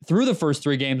even through the first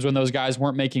three games when those guys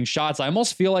weren't making shots, I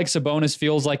almost feel like Sabonis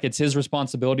feels like it's his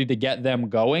responsibility to get them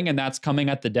going, and that's coming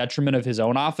at the detriment of his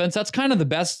own offense. That's kind of the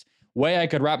best way I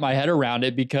could wrap my head around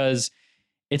it, because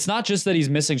it's not just that he's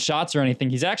missing shots or anything.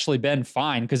 He's actually been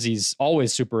fine because he's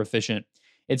always super efficient.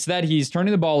 It's that he's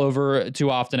turning the ball over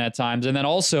too often at times, and then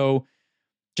also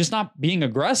just not being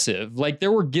aggressive. Like there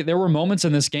were moments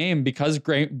in this game because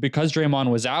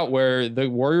Draymond was out where the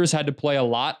Warriors had to play a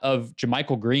lot of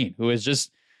JaMychal Green, who is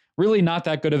just really not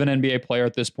that good of an NBA player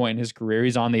at this point in his career.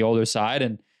 He's on the older side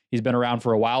and he's been around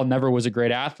for a while, never was a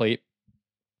great athlete.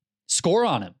 Score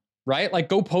on him, right? Like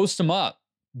go post him up,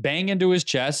 bang into his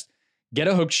chest, get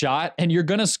a hook shot, and you're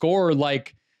going to score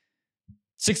like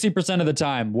 60% of the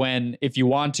time if you're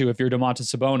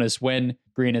Domantas Sabonis, when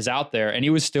Green is out there. And he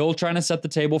was still trying to set the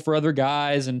table for other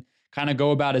guys and kind of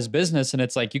go about his business. And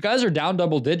it's like, you guys are down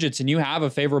double digits and you have a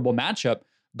favorable matchup,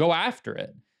 go after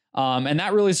it. And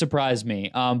that really surprised me.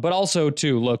 But also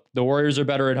too, look, the Warriors are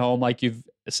better at home, like you've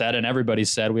said, and everybody's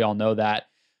said, we all know that.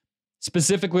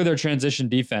 Specifically their transition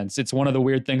defense. It's one of the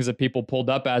weird things that people pulled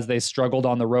up as they struggled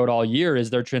on the road all year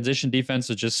is their transition defense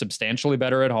is just substantially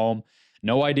better at home.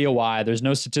 No idea why. There's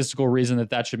no statistical reason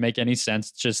that should make any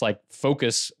sense. It's just like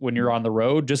focus when you're on the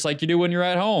road, just like you do when you're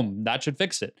at home. That should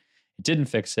fix it. It didn't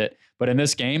fix it. But in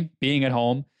this game, being at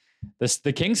home,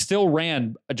 the Kings still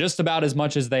ran just about as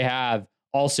much as they have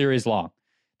all series long.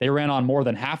 They ran on more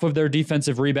than half of their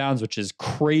defensive rebounds, which is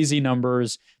crazy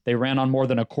numbers. They ran on more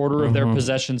than a quarter of their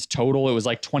possessions total. It was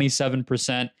like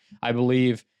 27%, I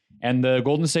believe. And the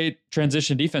Golden State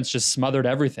transition defense just smothered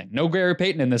everything. No Gary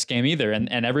Payton in this game either. And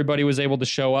everybody was able to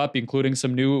show up, including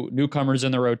some newcomers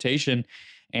in the rotation,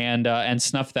 and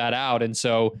snuff that out. And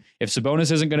so if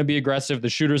Sabonis isn't going to be aggressive, the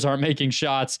shooters aren't making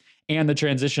shots, and the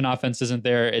transition offense isn't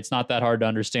there, it's not that hard to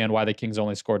understand why the Kings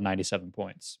only scored 97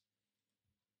 points.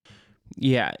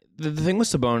 Yeah, the thing with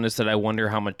Sabonis that I wonder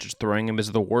how much is throwing him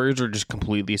is the Warriors are just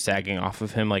completely sagging off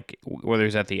of him, like whether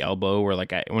he's at the elbow or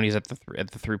like when he's at the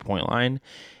 3-point line,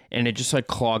 and it just like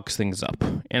clogs things up.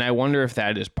 And I wonder if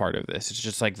that is part of this. It's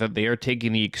just like that they are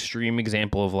taking the extreme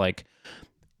example of like,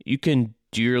 you can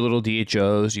do your little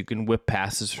DHOs, you can whip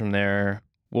passes from there.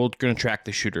 We're going to track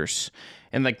the shooters.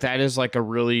 And like that is like a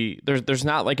really, there's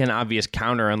not like an obvious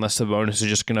counter unless Sabonis is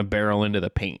just going to barrel into the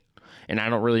paint. And I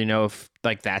don't really know if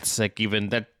like that's like even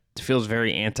that feels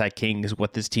very anti-Kings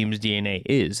what this team's DNA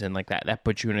is. And like that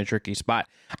puts you in a tricky spot.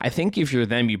 I think if you're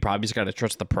them, you probably just got to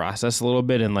trust the process a little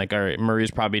bit. And like, all right,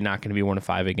 Murray's probably not going to be 1 of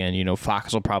 5 again.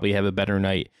 Fox will probably have a better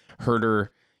night. Herder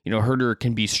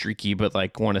can be streaky, but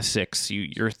like 1 of 6,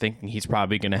 you're thinking he's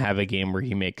probably going to have a game where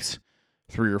he makes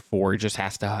 3 or 4. It just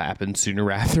has to happen sooner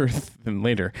rather than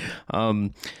later.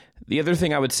 The other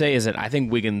thing I would say is that I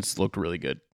think Wiggins looked really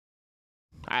good.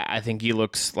 I think he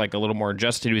looks like a little more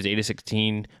adjusted. He was 8 of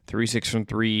 16, 3-6 from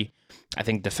 3. I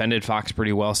think defended Fox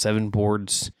pretty well, 7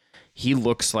 boards. He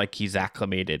looks like he's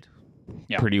acclimated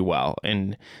pretty well.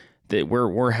 And that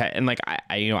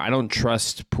I don't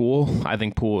trust Poole. I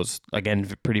think Poole is again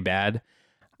pretty bad.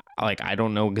 Like I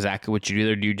don't know exactly what you do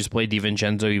there. Do you just play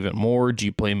DiVincenzo even more? Do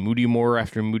you play Moody more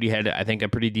after Moody had I think a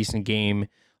pretty decent game?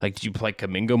 Like do you play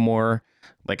Kuminga more?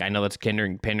 Like I know that's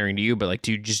pandering to you, but like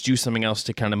do you just do something else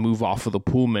to kind of move off of the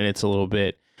Poole minutes a little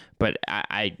bit? But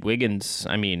Wiggins,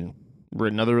 I mean,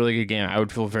 another really good game. I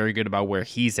would feel very good about where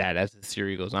he's at as the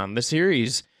series goes on. The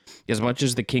series, as much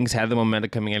as the Kings had the momentum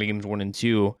coming out of games 1 and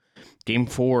 2, game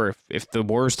 4, if the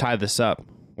Warriors tie this up,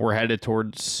 we're headed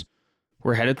toward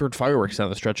fireworks down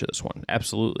the stretch of this one.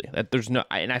 Absolutely.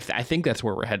 I think that's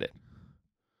where we're headed.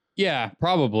 Yeah,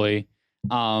 probably.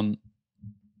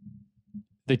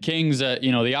 the Kings,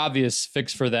 the obvious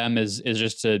fix for them is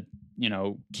just to,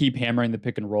 keep hammering the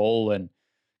pick and roll and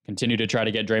continue to try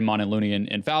to get Draymond and Looney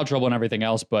in foul trouble and everything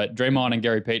else. But Draymond and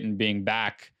Gary Payton being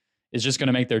back is just going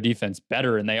to make their defense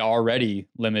better. And they already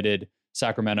limited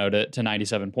Sacramento to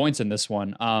 97 points in this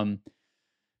one.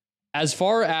 As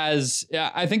far as,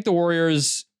 I think the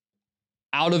Warriors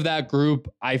out of that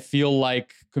group, I feel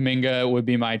like Kuminga would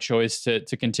be my choice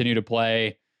to continue to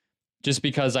play, just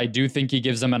because I do think he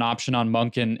gives them an option on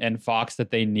Monk and Fox that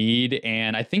they need.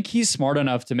 And I think he's smart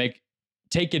enough to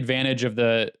take advantage of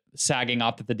the sagging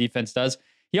off that the defense does.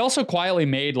 He also quietly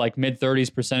made like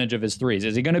mid-30s% of his threes.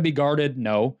 Is he going to be guarded?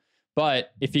 No.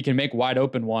 But if he can make wide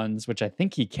open ones, which I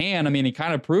think he can, I mean, he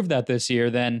kind of proved that this year,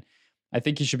 then I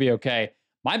think he should be okay.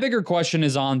 My bigger question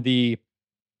is on the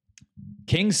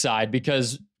Kings side,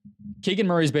 because Keegan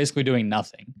Murray's basically doing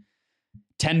nothing.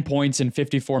 10 points in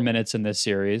 54 minutes in this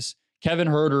series. Kevin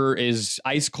Huerter is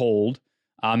ice cold.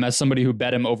 As somebody who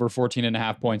bet him over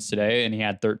 14.5 points today, and he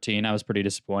had 13, I was pretty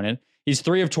disappointed. He's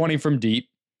 3 of 20 from deep.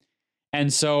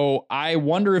 And so I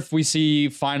wonder if we see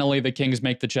finally the Kings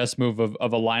make the chess move of a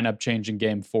lineup change in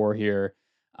game 4 here.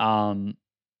 Probably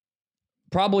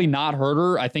not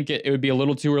Huerter. I think it would be a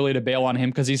little too early to bail on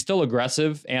him because he's still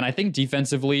aggressive. And I think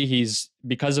defensively, he's,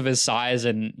 because of his size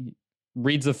and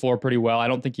reads the floor pretty well, I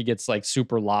don't think he gets like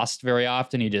super lost very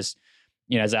often. He just,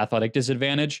 has athletic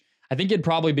disadvantage. I think it'd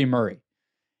probably be Murray.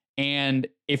 And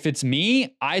if it's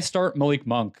me, I start Malik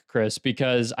Monk, Chris,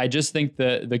 because I just think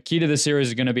the key to the series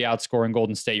is going to be outscoring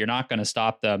Golden State. You're not going to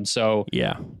stop them. So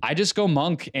yeah, I just go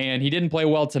Monk, and he didn't play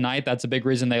well tonight. That's a big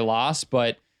reason they lost,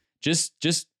 but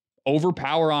just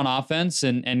overpower on offense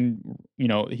and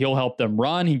he'll help them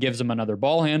run. He gives them another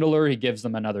ball handler. He gives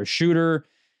them another shooter.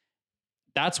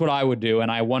 That's what I would do. And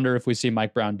I wonder if we see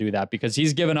Mike Brown do that, because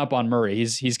he's given up on Murray.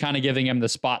 He's kind of giving him the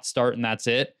spot start and that's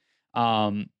it.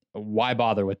 Why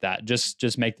bother with that?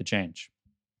 Just make the change.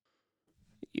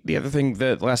 The other thing,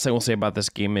 the last thing we'll say about this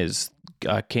game is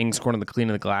Kings, according to the Clean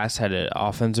of the Glass, had an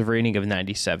offensive rating of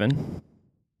 97.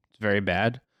 It's very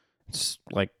bad. It's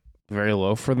like very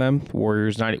low for them.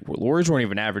 Warriors weren't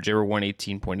even average. They were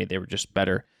 118.8. They were just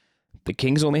better. The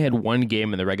Kings only had one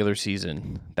game in the regular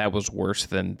season that was worse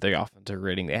than the offensive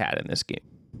rating they had in this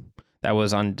game. That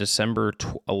was on December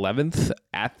 11th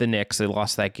at the Knicks. They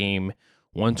lost that game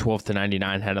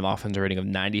 112-99, had an offensive rating of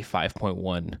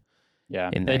 95.1.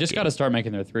 Yeah, they just got to start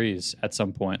making their threes at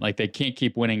some point. Like, they can't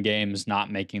keep winning games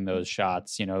not making those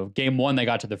shots. Game 1, they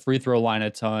got to the free throw line a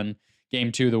ton.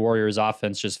 Game 2, the Warriors'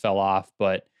 offense just fell off.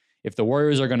 But if the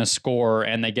Warriors are going to score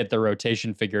and they get their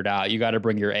rotation figured out, you got to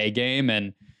bring your A game,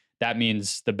 and that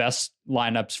means the best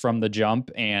lineups from the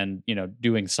jump and,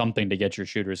 doing something to get your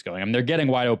shooters going. I mean, they're getting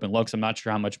wide open looks. I'm not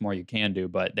sure how much more you can do,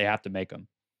 but they have to make them.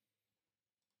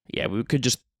 Yeah, we could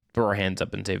just throw our hands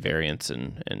up and say variance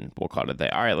and we'll call it a day.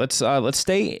 All right, let's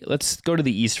go to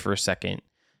the East for a second.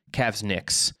 Cavs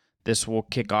Knicks. This will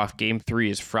kick off. Game 3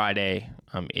 is Friday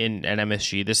at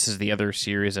MSG. This is the other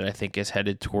series that I think is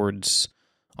headed towards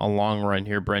a long run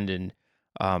here, Brendan.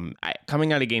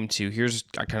 Coming out of game 2, here's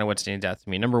kind of what stands out to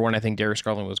me. Number 1, I think Darius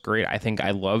Garland was great. I think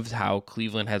I loved how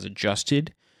Cleveland has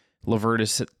adjusted.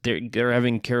 They're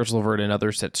having Karis LeVert and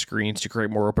others set screens to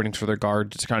create more openings for their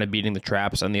guards. It's kind of beating the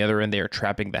traps. On the other end, they are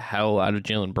trapping the hell out of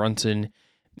Jalen Brunson,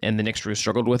 and the Knicks really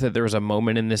struggled with it. There was a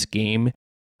moment in this game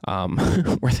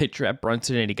where they trapped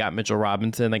Brunson and he got Mitchell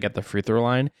Robinson. They got the free throw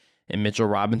line, and Mitchell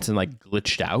Robinson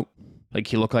glitched out.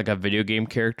 He looked like a video game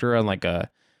character on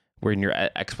where in your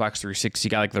Xbox 360 you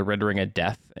got the red ring of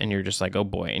death, and you're just like, oh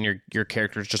boy, and your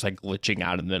character's just glitching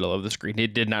out in the middle of the screen. He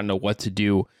did not know what to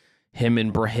do. Him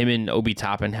and Obi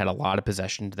Toppin had a lot of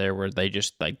possessions there where they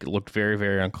just looked very,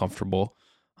 very uncomfortable.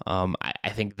 I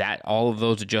think that all of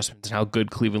those adjustments and how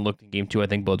good Cleveland looked in game 2, I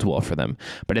think bodes well for them.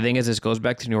 But I think as this goes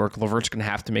back to New York, LeVert's going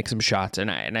to have to make some shots, and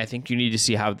I think you need to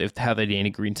see how the Danny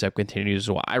Green step continues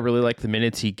as well. I really like the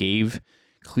minutes he gave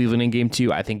Cleveland in game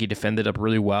 2. I think he defended up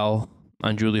really well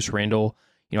on Julius Randle.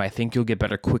 I think you'll get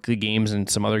better Quickly games and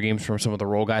some other games from some of the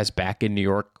role guys back in New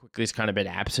York. Quickly's kind of been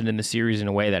absent in the series in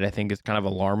a way that I think is kind of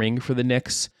alarming for the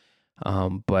Knicks.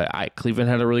 But Cleveland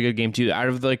had a really good game too. Out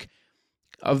of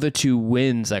of the two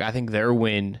wins, I think their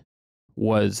win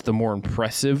was the more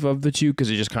impressive of the two because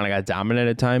it just kind of got dominant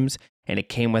at times, and it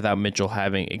came with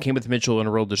Mitchell in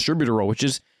a real distributor role, which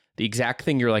is the exact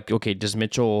thing you're like, okay, does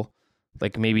Mitchell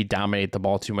maybe dominate the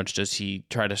ball too much? Does he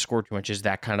try to score too much? Is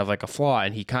that kind of a flaw?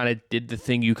 And he kind of did the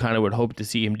thing you kind of would hope to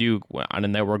see him do on a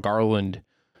night where Garland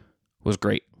was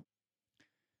great.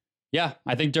 Yeah,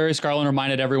 I think Darius Garland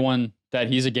reminded everyone that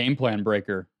he's a game plan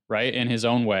breaker, right? In his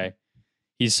own way.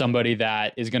 He's somebody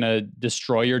that is going to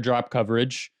destroy your drop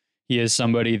coverage. He is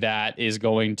somebody that is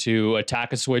going to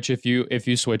attack a switch if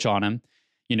you switch on him.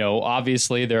 You know,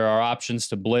 obviously there are options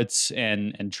to blitz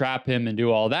and trap him and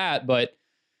do all that, but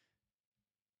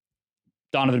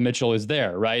Donovan Mitchell is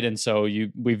there, right? And so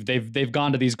they've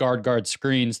gone to these guard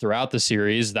screens throughout the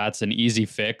series. That's an easy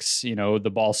fix. You know,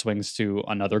 the ball swings to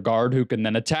another guard who can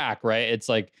then attack, right? It's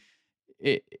like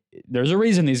there's a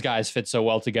reason these guys fit so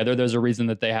well together. There's a reason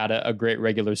that they had a great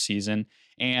regular season.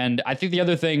 And I think the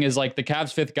other thing is like the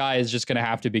Cavs' fifth guy is just going to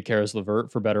have to be Karis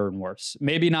LeVert for better and worse.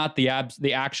 Maybe not the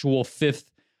actual fifth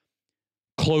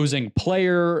closing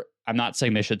player. I'm not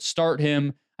saying they should start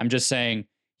him. I'm just saying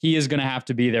he is going to have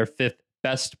to be their fifth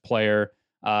best player,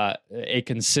 a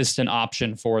consistent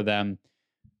option for them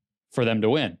to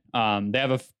win. They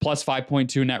have a plus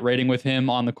 5.2 net rating with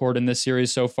him on the court in this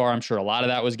series so far. I'm sure a lot of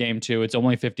that was game 2. It's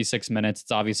only 56 minutes.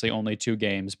 It's obviously only 2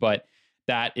 games, but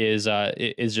that is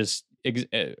just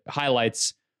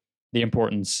highlights the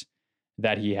importance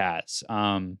that he has.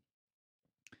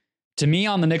 To me,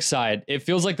 on the Knicks side, it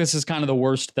feels like this is kind of the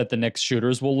worst that the Knicks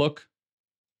shooters will look.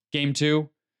 Game 2,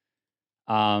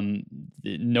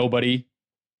 nobody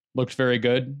looked very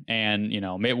good, and you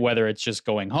know, whether it's just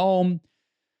going home,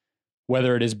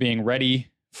 whether it is being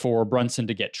ready for Brunson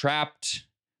to get trapped,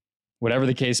 whatever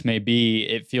the case may be,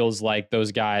 it feels like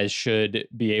those guys should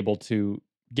be able to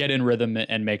get in rhythm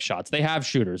and make shots. They have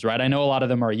shooters, right? I know a lot of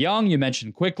them are young. You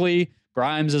mentioned Quickly.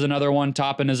 Grimes is another one.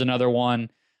 Toppin is another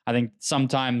one. I think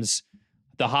sometimes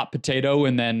the hot potato,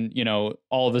 and then, you know,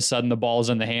 all of a sudden the ball's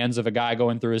in the hands of a guy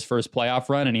going through his first playoff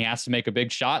run and he has to make a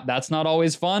big shot. That's not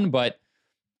always fun, but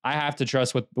I have to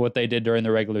trust what they did during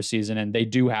the regular season, and they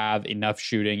do have enough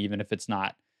shooting, even if it's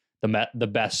not the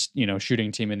best, you know,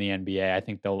 shooting team in the NBA. I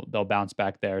think they'll bounce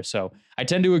back there. So I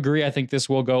tend to agree. I think this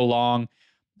will go long.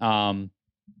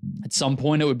 At some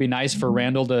point, it would be nice for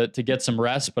Randall to get some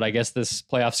rest, but I guess this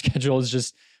playoff schedule is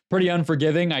just pretty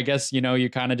unforgiving. I guess, you know, you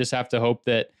kind of just have to hope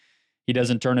that he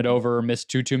doesn't turn it over or miss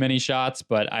too many shots,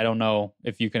 but I don't know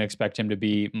if you can expect him to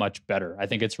be much better. I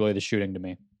think it's really the shooting to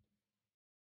me.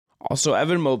 Also,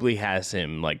 Evan Mobley has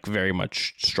him like very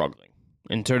much struggling,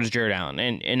 and so does Jared Allen.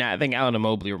 And I think Allen and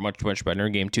Mobley were much better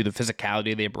in game 2. The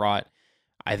physicality they brought,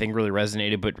 I think, really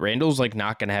resonated. But Randall's like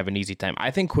not going to have an easy time.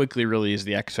 I think Quickly really is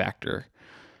the X factor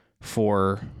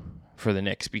for the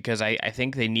Knicks, because I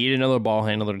think they need another ball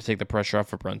handler to take the pressure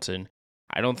off of Brunson.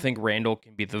 I don't think Randall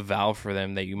can be the valve for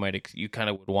them that you kind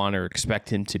of would want or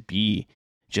expect him to be,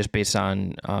 just based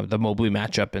on the Mobley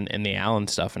matchup and the Allen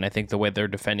stuff. And I think the way they're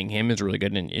defending him is really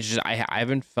good. And it's just, I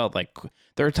haven't felt like,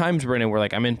 there are times, Brennan, where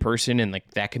like I'm in person and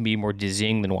like that can be more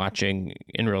dizzying than watching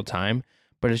in real time.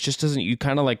 But it just doesn't, you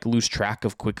kind of like lose track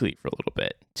of Quickly for a little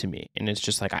bit to me. And it's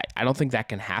just like, I don't think that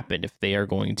can happen if they are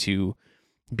going to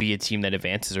be a team that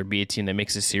advances or be a team that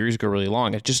makes a series go really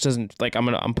long. It just doesn't, like,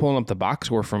 I'm pulling up the box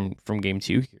score from game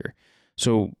 2 here.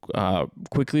 So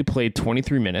Quickly played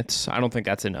 23 minutes. I don't think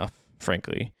that's enough,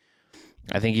 frankly.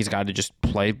 I think he's got to just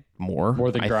play more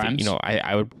than Grimes.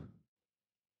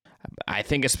 I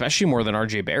think especially more than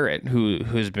RJ Barrett,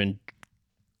 who's been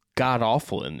god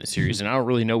awful in this series, and I don't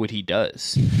really know what he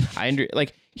does.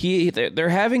 They're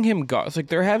having him guard. It's like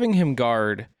they're having him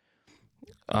guard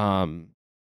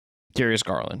Darius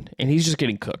Garland, and he's just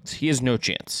getting cooked. He has no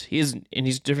chance. He's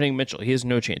defending Mitchell. He has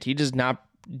no chance. He does not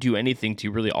do anything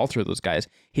to really alter those guys.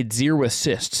 He had 0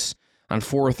 assists on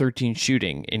 4 or 13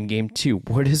 shooting in game 2.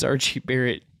 What is RJ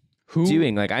Barrett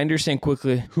doing? Like, I understand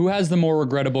Quickly. Who has the more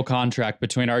regrettable contract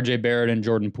between RJ Barrett and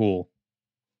Jordan Poole?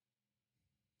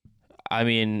 I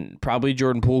mean, probably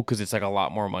Jordan Poole, because it's like a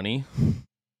lot more money,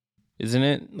 isn't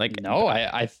it? Like, no,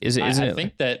 I think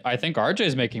RJ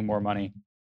is making more money.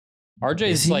 RJ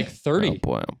is like 30.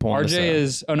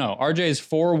 RJ is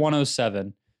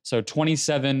 4,107. So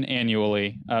 27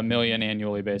 annually, million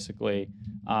annually, basically.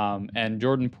 And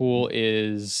Jordan Poole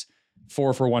is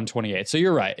 4 for 128. So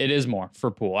you're right. It is more for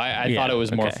Poole. I thought it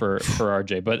was more for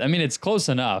RJ, but I mean, it's close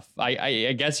enough.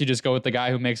 I guess you just go with the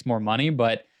guy who makes more money,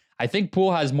 but I think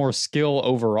Poole has more skill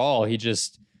overall. He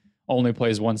just only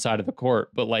plays one side of the court.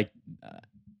 But like,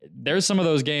 there's some of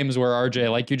those games where RJ,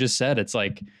 like you just said, it's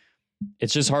like,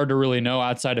 it's just hard to really know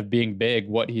outside of being big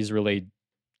what he's really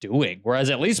doing.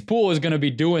 Whereas at least Poole is going to be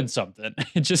doing something.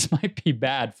 It just might be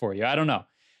bad for you. I don't know.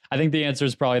 I think the answer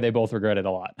is probably they both regret it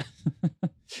a lot.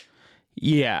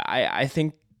 Yeah, I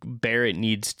think Barrett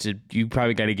needs to, you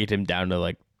probably got to get him down to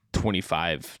like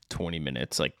 25, 20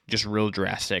 minutes, like just real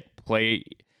drastic play.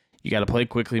 You got to play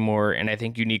Quickly more, and I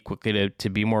think you need Quickly to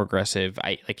be more aggressive.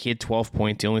 He had 12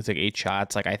 points. He only took 8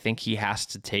 shots. Like, I think he has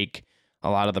to take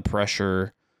a lot of the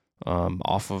pressure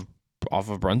off of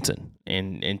of Brunson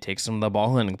and take some of the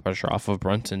ball handling pressure off of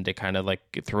Brunson to kind of like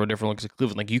throw different looks at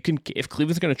Cleveland. Like if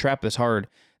Cleveland's going to trap this hard,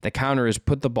 the counter is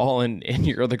put the ball in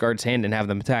your other guard's hand and have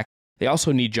them attack. They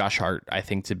also need Josh Hart, I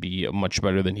think, to be much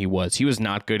better than he was. He was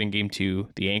not good in game 2.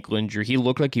 The ankle injury, he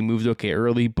looked like he moved okay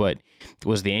early, but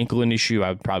was the ankle an issue? I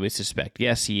would probably suspect.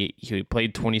 Yes, he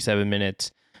played 27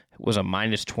 minutes, was a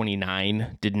minus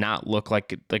 29, did not look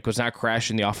like was not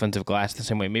crashing the offensive glass the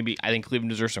same way. Maybe I think Cleveland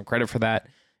deserves some credit for that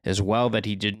as well, that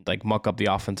he didn't like muck up the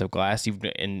offensive glass even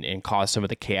and cause some of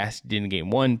the chaos he did in game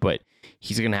 1, but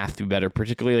he's going to have to be better,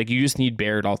 particularly like you just need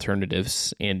Barrett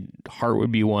alternatives, and Hart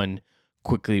would be one.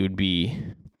 Quickly would be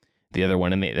the other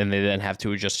one, and they then have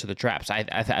to adjust to the traps.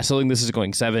 I still think this is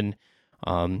going 7.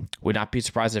 Would not be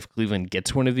surprised if Cleveland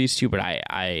gets one of these two, but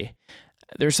I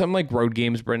there's some like road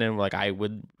games, Brendan. Like I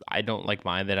don't like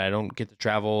mine that I don't get to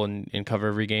travel and cover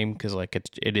every game because like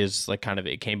it is like kind of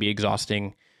it can be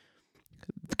exhausting.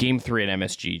 Game 3 at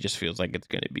MSG just feels like it's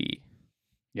going to be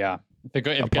if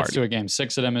it gets to a game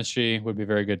 6 at MSG would be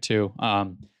very good too.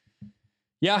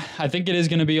 Yeah, I think it is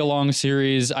going to be a long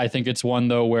series. I think it's one,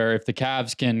 though, where if the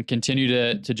Cavs can continue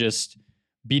to just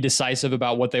be decisive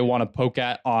about what they want to poke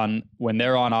at on when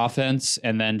they're on offense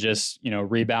and then just,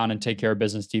 rebound and take care of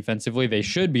business defensively, they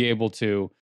should be able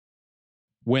to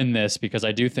win this, because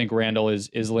I do think Randall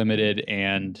is limited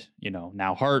and,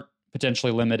 now Hart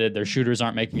potentially limited. Their shooters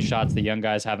aren't making shots. The young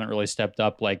guys haven't really stepped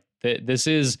up. Like this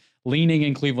is leaning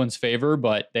in Cleveland's favor,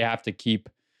 but they have to keep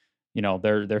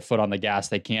their foot on the gas.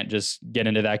 They can't just get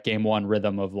into that game 1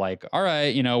 rhythm of like, all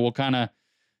right, we'll kind of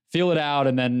feel it out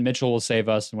and then Mitchell will save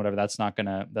us and whatever. That's not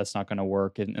gonna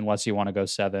work unless you want to go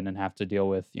 7 and have to deal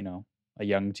with, a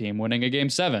young team winning a game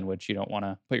 7, which you don't want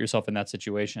to put yourself in that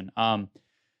situation. Do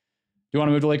you want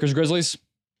to move to Lakers Grizzlies?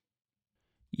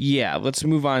 Yeah, let's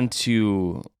move on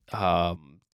to,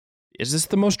 is this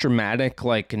the most dramatic,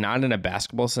 like not in a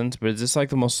basketball sense, but is this like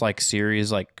the most like series,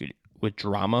 like with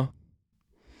drama?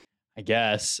 I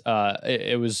guess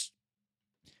it was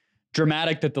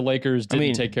dramatic that the Lakers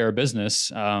didn't take care of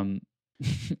business, and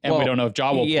we don't know if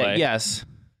Ja will play. Yes.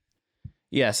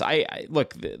 I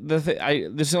look. This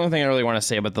is the only thing I really want to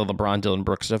say about the LeBron Dylan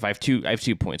Brooks stuff. I have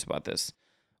 2 points about this.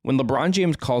 When LeBron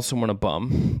James calls someone a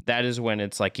bum, that is when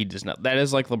it's like he does not. That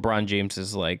is like LeBron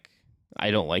James's like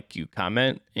I don't like you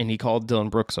comment, and he called Dylan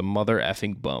Brooks a mother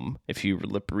effing bum. If you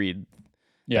lip read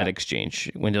that exchange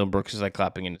when Dylan Brooks is like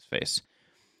clapping in his face.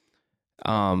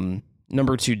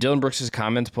 Number 2, Dylan Brooks'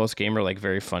 comments post game are like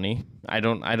very funny. I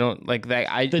don't like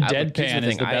that. The deadpan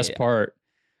is the best part.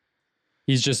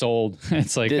 He's just old.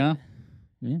 It's like, yeah,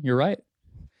 you're right.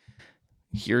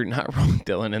 You're not wrong,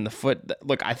 Dylan. And the foot,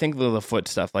 look, I think the foot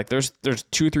stuff, like there's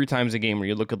 2-3 times a game where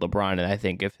you look at LeBron and I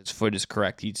think if his foot is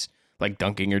correct, he's like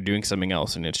dunking or doing something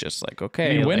else, and it's just like,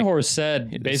 okay. I mean, Windhorst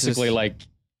said basically like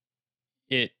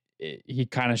he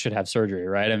kind of should have surgery,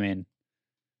 right? I mean,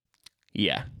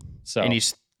 yeah. So and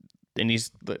he's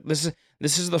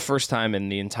this is the first time in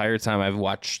the entire time I've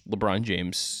watched LeBron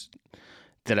James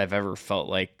that I've ever felt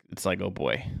like it's like, oh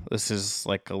boy, this is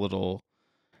like a little.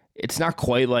 It's not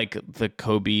quite like the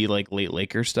Kobe like late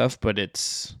Lakers stuff, but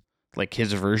it's like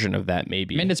his version of that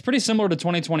maybe. I mean, it's pretty similar to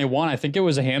 2021. I think it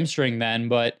was a hamstring then,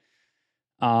 but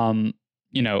Anthony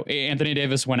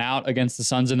Davis went out against the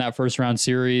Suns in that first round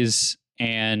series,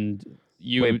 and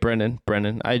Wait, Brendan,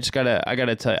 I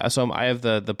gotta tell you. So I have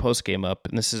the post game up,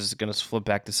 and this is gonna flip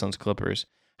back to Suns Clippers.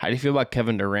 How do you feel about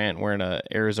Kevin Durant wearing a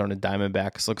Arizona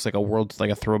Diamondbacks? Looks like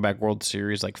a throwback World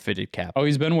Series like fitted cap. Oh,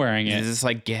 he's been wearing it. Is this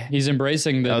like he's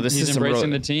embracing the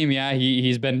the team. Yeah,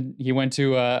 he went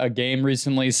to a game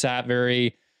recently, sat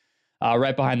very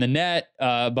right behind the net,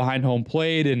 behind home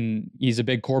plate, and he's a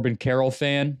big Corbin Carroll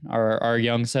fan, our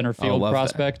young center field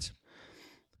prospect. That.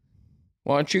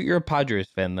 Well, aren't you're a Padres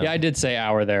fan though? Yeah, I did say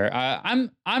hour there.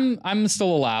 I'm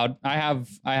still allowed. I have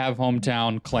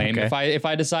hometown claim. Okay. If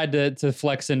I decide to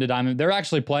flex into Diamond, they're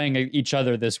actually playing each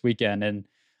other this weekend, and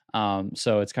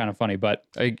so it's kind of funny. But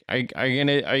are you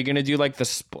gonna do like the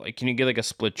split? Can you get like a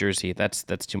split jersey? That's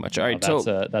too much. All right,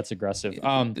 that's aggressive.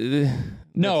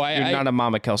 No, you're not a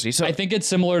Mama Kelsey. So I think it's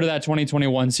similar to that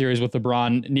 2021 series with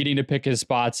LeBron needing to pick his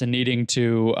spots and needing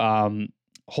to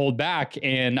hold back.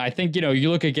 And I think, you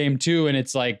look at game 2 and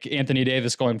it's like Anthony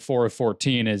Davis going 4 of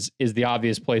 14 is the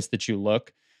obvious place that you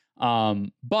look.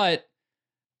 But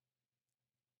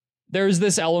there's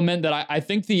this element that I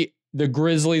think the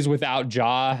Grizzlies without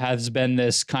Ja has been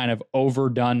this kind of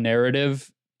overdone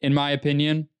narrative, in my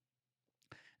opinion,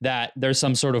 that there's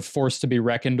some sort of force to be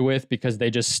reckoned with because they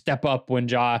just step up when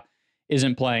Ja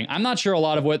isn't playing. I'm not sure a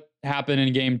lot of what happened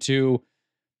in game 2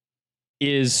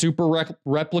 is super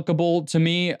replicable to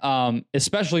me,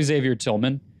 especially Xavier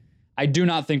Tillman. I do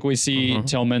not think we see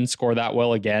Tillman score that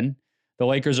well again. The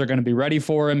Lakers are going to be ready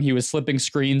for him. He was slipping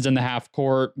screens in the half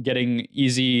court, getting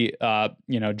easy,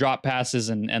 drop passes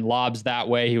and lobs that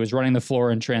way. He was running the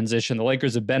floor in transition. The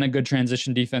Lakers have been a good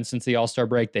transition defense since the All-Star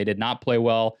break. They did not play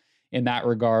well in that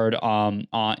regard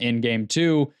in game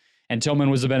 2. And Tillman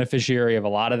was the beneficiary of a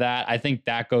lot of that. I think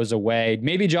that goes away.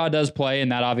 Maybe Ja does play,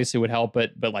 and that obviously would help.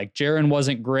 But like Jaren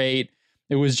wasn't great.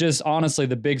 It was just, honestly,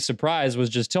 the big surprise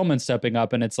was just Tillman stepping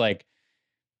up. And it's like,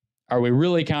 are we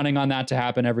really counting on that to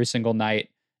happen every single night?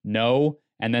 No.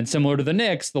 And then similar to the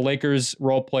Knicks, the Lakers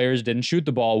role players didn't shoot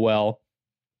the ball well.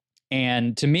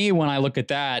 And to me, when I look at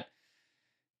that,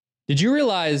 did you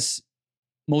realize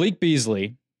Malik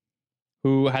Beasley,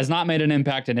 who has not made an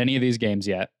impact in any of these games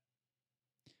yet,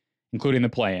 including the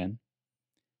play-in,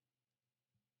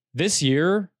 this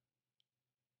year,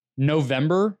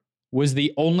 November was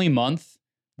the only month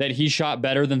that he shot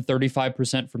better than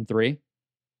 35% from three?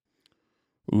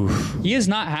 Oof. He has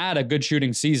not had a good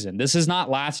shooting season. This is not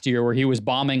last year where he was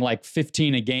bombing like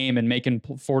 15 a game and making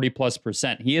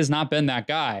 40+%. He has not been that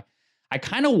guy. I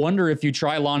kind of wonder if you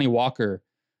try Lonnie Walker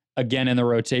again in the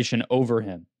rotation over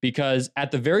him, because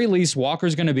at the very least,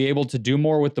 Walker's going to be able to do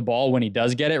more with the ball when he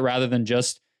does get it rather than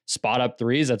just spot up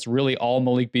threes. That's really all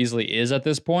Malik Beasley is at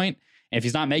this point. And if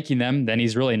he's not making them, then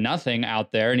he's really nothing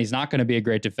out there and he's not going to be a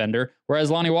great defender. Whereas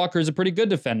Lonnie Walker is a pretty good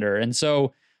defender. And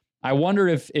so I wonder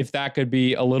if that could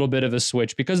be a little bit of a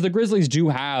switch, because the Grizzlies do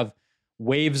have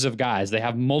waves of guys. They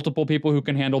have multiple people who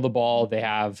can handle the ball. They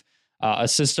have a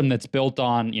system that's built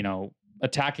on,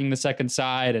 attacking the second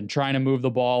side and trying to move the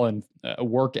ball and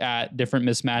work at different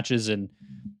mismatches and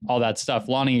all that stuff.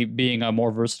 Lonnie being a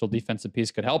more versatile defensive piece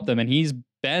could help them. And he's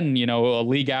been, a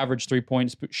league average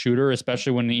 3-point shooter,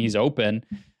 especially when he's open.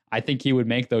 I think he would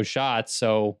make those shots.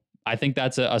 So I think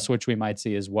that's a switch we might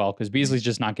see as well, because Beasley's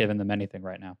just not giving them anything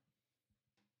right now.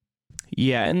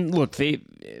 Yeah, and look, they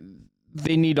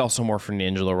need also more from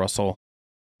D'Angelo Russell.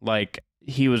 Like,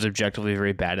 he was objectively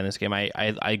very bad in this game.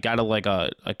 I got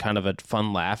a kind of a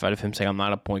fun laugh out of him saying, I'm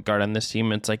not a point guard on this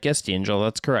team. And it's like, yes, D'Angelo,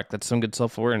 that's correct. That's some good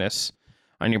self-awareness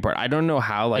on your part. I don't know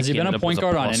how. Like, has he been a point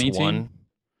guard on any team?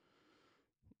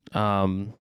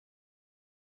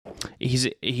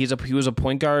 He was a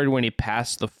point guard when he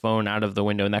passed the phone out of the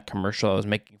window in that commercial. I was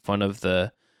making fun of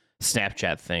the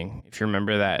Snapchat thing, if you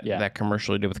remember that. Yeah. That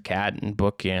commercial he did with Cat and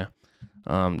Book. Yeah,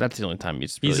 that's the only time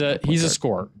he's a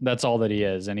scorer. That's all that he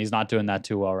is, and he's not doing that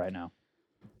too well right now.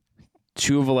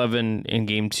 2 of 11 in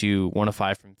game 2, 1 of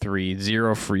 5 from 3,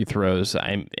 0 free throws.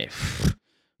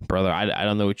 Brother, I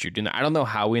don't know what you're doing. I don't know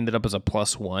how we ended up as a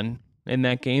 +1 in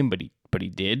that game, but he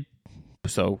did.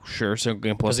 So sure, so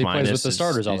game plus he minus plays with the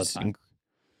starters all the time.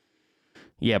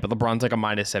 Yeah, but LeBron's like a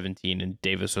 -17 and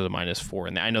Davis was a -4.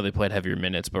 And I know they played heavier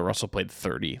minutes, but Russell played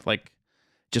 30. Like,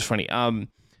 just funny.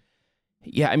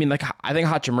 Yeah, I mean, like, I think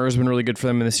Hachimura's been really good for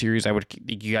them in the series.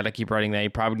 You got to keep writing that. You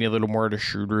probably need a little more to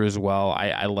Schroeder as well.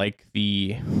 I like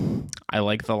the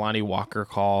Lonnie Walker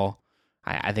call.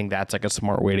 I think that's like a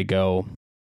smart way to go.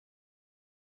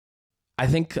 I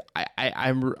think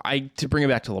to bring it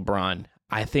back to LeBron,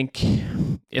 I think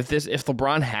if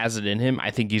LeBron has it in him,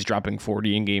 I think he's dropping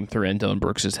 40 in game 3 and Dillon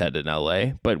Brooks' head in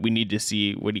LA. But we need to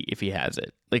see if he has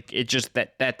it. Like, it just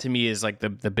that to me is like the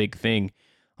big thing.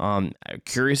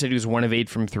 Curious that he was 1 of 8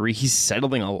 from 3. He's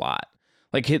settling a lot.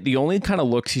 Like, the only kind of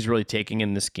looks he's really taking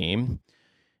in this game,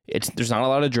 there's not a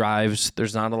lot of drives,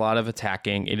 there's not a lot of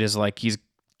attacking. It is like he's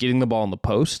getting the ball in the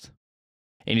post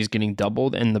and he's getting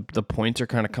doubled, and the points are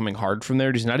kind of coming hard from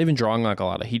there. He's not even drawing like a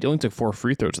lot of. He only took 4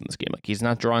 free throws in this game. Like, he's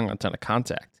not drawing a ton of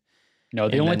contact. No,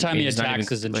 the only time he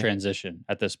attacks is in transition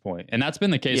at this point, and that's been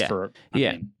the case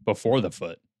before the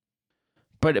foot.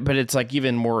 But it's like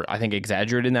even more, I think,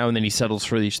 exaggerated now, and then he settles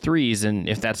for these threes, and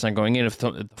if that's not going in, if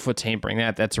the foot's hampering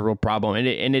that's a real problem,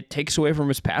 and it takes away from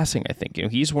his passing. I think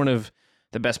he's one of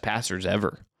the best passers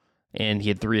ever. And he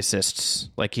had 3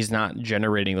 assists. Like, he's not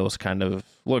generating those kind of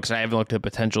looks. I haven't looked at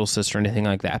potential assists or anything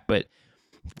like that, but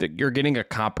you're getting a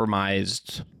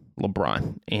compromised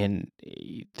LeBron, and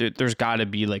there's got to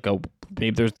be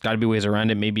there's got to be ways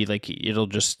around it. Maybe like it'll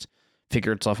just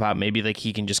figure itself out. Maybe like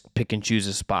he can just pick and choose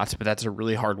his spots, but that's a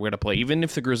really hard way to play. Even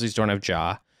if the Grizzlies don't have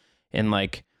Ja, and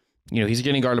like, he's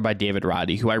getting guarded by David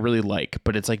Roddy, who I really like,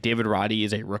 but it's like David Roddy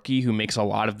is a rookie who makes a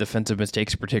lot of defensive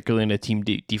mistakes, particularly in a team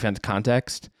defense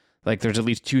context. Like, there's at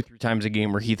least 2-3 times a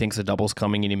game where he thinks a double's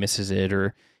coming and he misses it,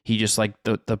 or he just, like,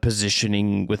 the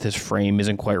positioning with his frame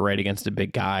isn't quite right against a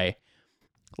big guy.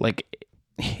 Like,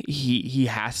 he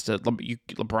has to.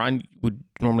 LeBron would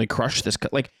normally crush this.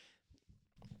 Like,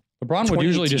 LeBron would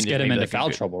usually just get him into foul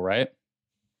trouble, right?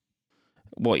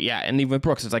 well, yeah, and even with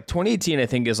Brooks, it's like 2018, I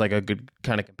think, is like a good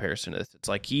kind of comparison to this. It's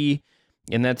like he,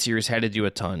 in that series, had to do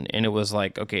a ton, and it was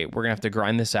like, okay, we're going to have to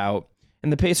grind this out.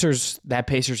 And that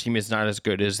Pacers team is not as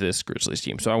good as this Grizzlies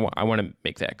team, so I want to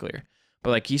make that clear.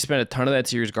 But like he spent a ton of that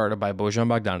series guarded by Bojan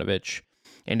Bogdanovic,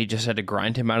 and he just had to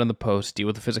grind him out in the post, deal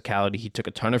with the physicality. He took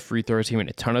a ton of free throws. He made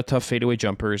a ton of tough fadeaway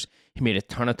jumpers. He made a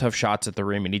ton of tough shots at the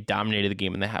rim, and he dominated the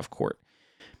game in the half court.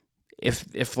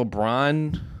 If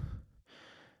LeBron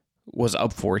was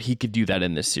up for it, he could do that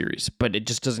in this series, but it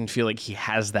just doesn't feel like he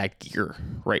has that gear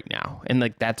right now. And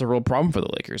like, that's a real problem for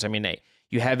the Lakers. I mean,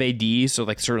 you have AD, so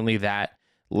like certainly that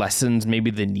lessens maybe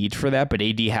the need for that, but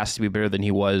AD has to be better than he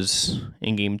was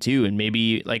in game 2. And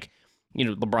maybe like,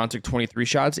 LeBron took 23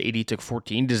 shots, AD took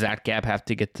 14. Does that gap have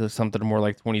to get to something more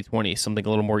like 2020, something a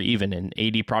little more even? And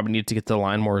AD probably needs to get to the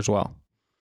line more as well.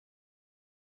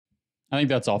 I think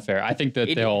that's all fair. I think that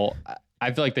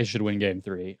I feel like they should win game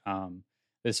 3.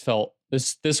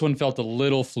 This one felt a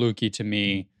little fluky to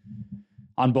me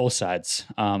on both sides.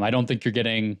 I don't think you're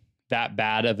getting that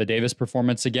bad of a Davis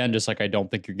performance again, just like I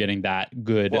don't think you're getting that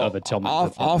good of a Tillman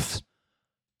performance.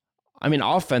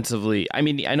 Offensively, I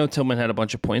know Tillman had a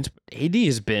bunch of points, but AD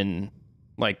has been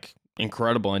like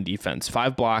incredible on defense.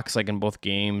 5 blocks like in both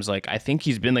games. Like I think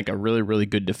he's been like a really, really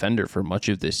good defender for much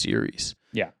of this series.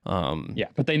 Yeah.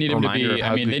 But they need him to be,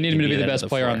 they need him to be the best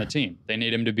player on the team. They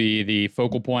need him to be the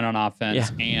focal point on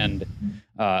offense and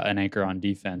an anchor on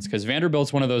defense. Because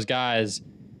Vanderbilt's one of those guys.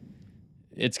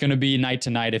 It's going to be night to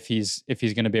night if he's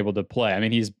going to be able to play. I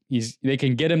mean, they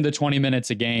can get him to 20 minutes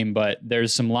a game, but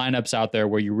there's some lineups out there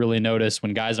where you really notice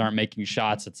when guys aren't making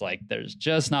shots, it's like there's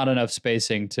just not enough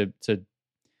spacing to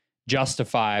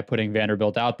justify putting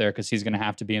Vanderbilt out there, because he's going to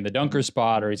have to be in the dunker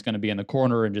spot, or he's going to be in the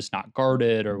corner and just not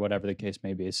guarded, or whatever the case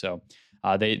may be. So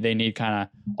they need kind of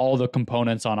all the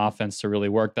components on offense to really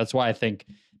work. That's why I think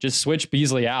just switch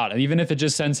Beasley out. And even if it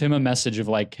just sends him a message of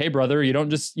like, hey brother, you don't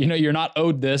just, you're not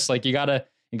owed this. Like you gotta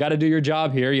do your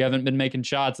job here. You haven't been making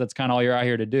shots. That's kind of all you're out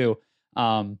here to do.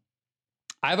 I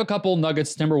have a couple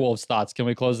Nuggets Timberwolves thoughts. Can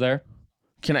we close there?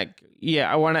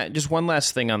 I want to just one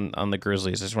last thing on the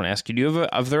Grizzlies. I just want to ask you, do you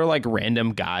have there like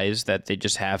random guys that they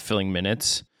just have filling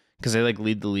minutes? Because they like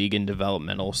lead the league in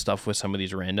developmental stuff with some of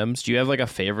these randoms. Do you have like a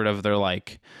favorite of their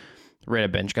like right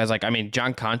at bench guys? Like,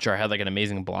 John Conchar had like an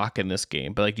amazing block in this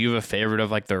game, but like, do you have a favorite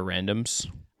of like their randoms?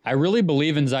 I really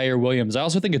believe in Zaire Williams. I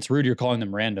also think it's rude you're calling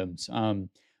them randoms.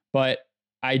 But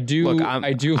I do. Look,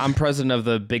 I'm president of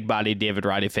the Big Body David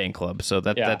Roddy fan club, so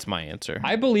that's my answer.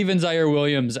 I believe in Zaire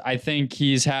Williams. I think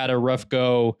he's had a rough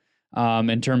go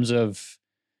in terms of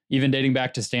even dating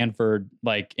back to Stanford,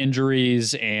 like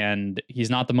injuries, and he's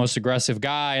not the most aggressive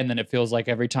guy. And then it feels like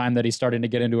every time that he's starting to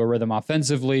get into a rhythm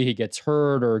offensively, he gets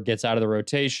hurt or gets out of the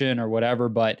rotation or whatever.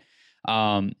 But, a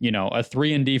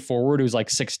 3-and-D forward who's like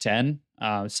 6'10",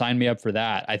 sign me up for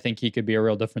that. I think he could be a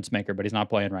real difference maker, but he's not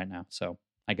playing right now. So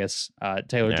I guess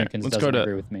Taylor Jenkins doesn't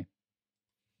agree with me.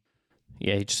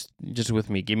 Yeah, just with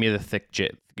me. Give me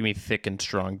thick and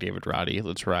strong David Roddy.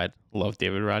 Let's ride. Love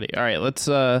David Roddy. All right, let's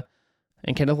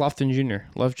and Kenneth Lofton Jr.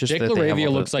 Love just Jake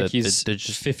LaRavia looks like he's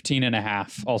 15 and a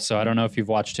half. Also, I don't know if you've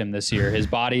watched him this year. His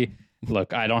body,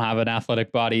 look, I don't have an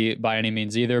athletic body by any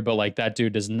means either, but like that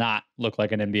dude does not look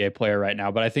like an NBA player right now.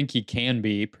 But I think he can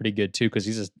be pretty good too, because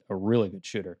he's a really good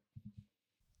shooter.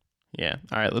 Yeah.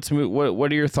 All right, let's move.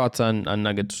 What are your thoughts on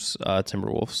Nuggets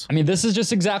Timberwolves? This is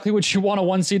just exactly what you want a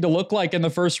 1 seed to look like in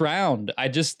the first round. I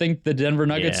just think the Denver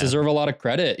Nuggets deserve a lot of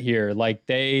credit here. Like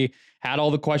they had all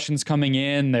the questions coming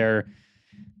in. They're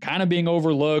kind of being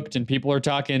overlooked, and people are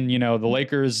talking, the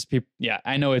Lakers.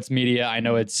 I know it's media. I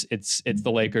know it's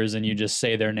the Lakers, and you just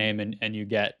say their name and you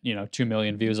get 2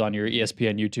 million views on your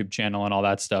ESPN YouTube channel and all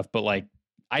that stuff. But like,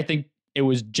 I think it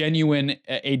was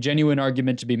a genuine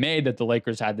argument to be made that the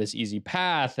Lakers had this easy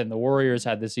path and the Warriors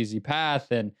had this easy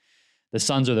path and the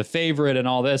Suns are the favorite and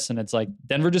all this. And it's like,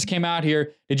 Denver just came out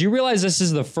here. Did you realize this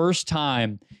is the first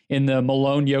time in the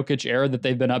Malone Jokic era that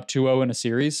they've been up 2-0 in a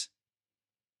series?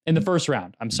 In the first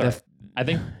round. I'm sorry.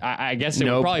 I guess it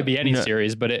would probably be any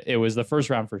series, but it was the first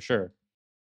round for sure.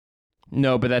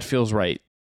 No, but that feels right.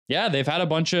 Yeah, they've had a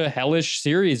bunch of hellish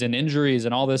series and injuries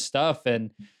and all this stuff.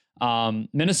 And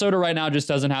Minnesota right now just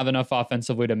doesn't have enough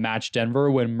offensively to match Denver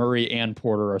when Murray and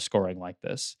Porter are scoring like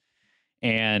this.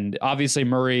 And obviously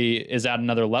Murray is at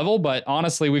another level, but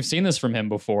honestly, we've seen this from him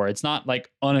before. It's not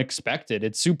like unexpected.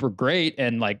 It's super great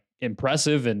and like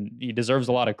impressive, and he deserves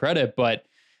a lot of credit, but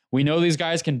we know these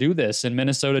guys can do this, and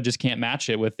Minnesota just can't match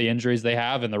it with the injuries they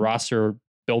have and the roster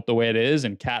built the way it is,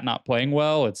 and Cat not playing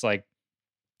well. It's like,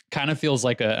 kind of feels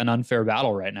like an unfair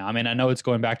battle right now. I know it's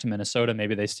going back to Minnesota.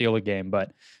 Maybe they steal a game,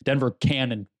 but Denver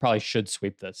can and probably should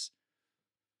sweep this.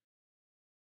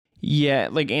 Yeah,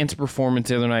 like Ant's performance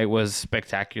the other night was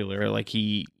spectacular. Like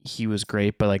he was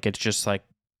great, but like it's just like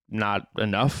not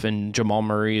enough. And Jamal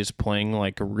Murray is playing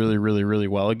like really, really, really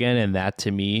well again, and that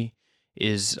to me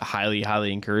is highly,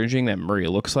 highly encouraging that Murray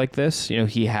looks like this. You know,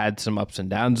 he had some ups and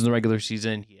downs in the regular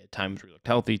season. He had times where he looked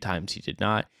healthy, times he did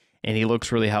not, and he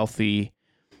looks really healthy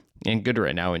and good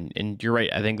right now. And you're right.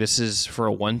 I think this is for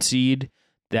a 1 seed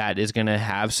that is going to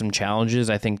have some challenges.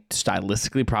 I think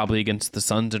stylistically, probably against the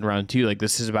Suns in round 2. Like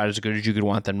this is about as good as you could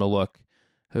want them to look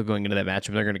going into that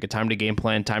matchup. They're going to get time to game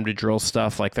plan, time to drill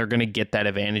stuff. Like they're going to get that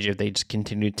advantage if they just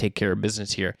continue to take care of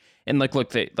business here. And like,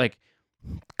 look, the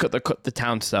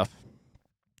Town stuff.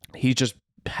 He just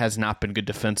has not been good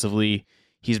defensively.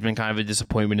 He's been kind of a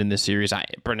disappointment in this series.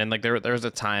 Brendan, like there was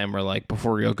a time where like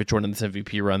before Jokic went on this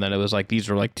MVP run that it was like these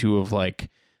were like two of like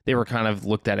they were kind of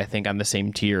looked at, I think, on the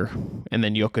same tier. And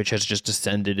then Jokic has just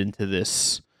descended into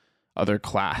this other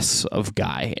class of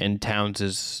guy. And Towns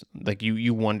is like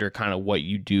you wonder kind of what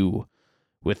you do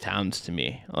with Towns to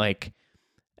me. Like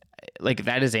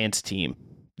that is Ant's team.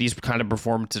 These kind of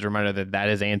performances remind me that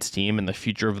is Ant's team, and the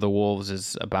future of the Wolves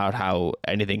is about how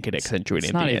anything could accentuate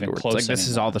anything. Not even Edwards. close. Like this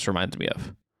is all this reminds me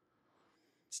of.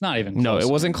 It's not even close. No, it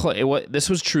wasn't close.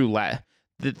 This was true.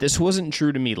 This wasn't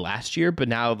true to me last year, but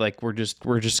now like we're just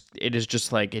it is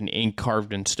just like an ink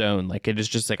carved in stone. Like it is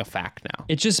just like a fact now.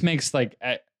 It just makes like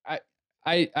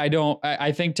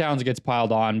I think Towns gets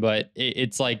piled on, but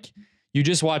it's like you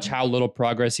just watch how little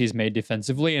progress he's made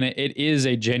defensively, and it is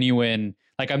a genuine.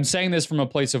 Like I'm saying this from a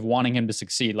place of wanting him to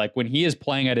succeed. Like when he is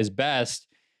playing at his best,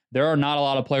 there are not a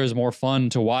lot of players more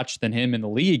fun to watch than him in the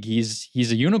league. He's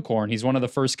a unicorn. He's one of the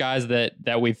first guys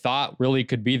that we thought really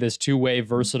could be this two-way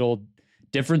versatile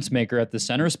difference maker at the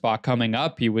center spot coming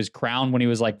up. He was crowned when he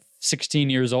was like 16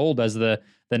 years old as the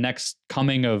next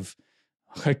coming of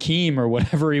Hakeem or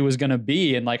whatever he was going to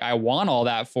be. And like, I want all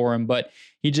that for him, but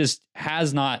he just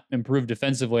has not improved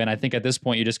defensively. And I think at this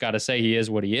point, you just got to say he is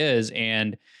what he is.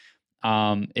 And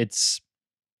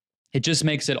it just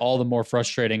makes it all the more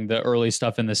frustrating, the early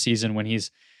stuff in the season when he's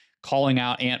calling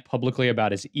out Ant publicly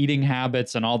about his eating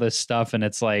habits and all this stuff. And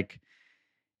it's like,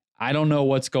 I don't know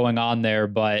what's going on there,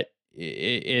 but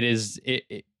it's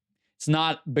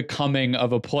not becoming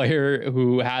of a player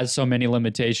who has so many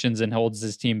limitations and holds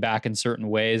his team back in certain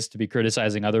ways to be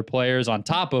criticizing other players on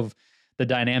top of the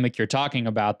dynamic you're talking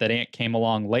about that Ant came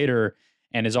along later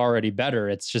and is already better.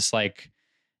 It's just like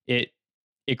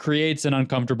it creates an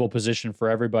uncomfortable position for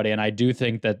everybody. And I do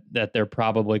think that they're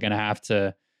probably going to have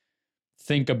to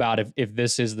think about if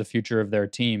this is the future of their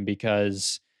team,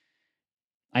 because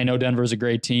I know Denver's a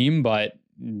great team, but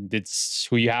it's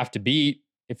who you have to beat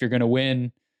if you're going to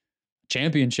win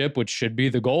championship, which should be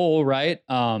the goal, right?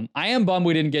 I am bummed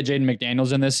we didn't get Jaden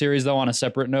McDaniels in this series, though, on a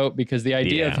separate note, because the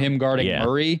idea of him guarding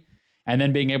Murray and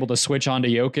then being able to switch on to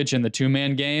Jokic in the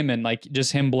 2-man game and like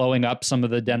just him blowing up some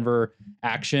of the Denver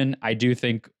action, I do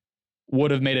think would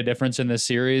have made a difference in this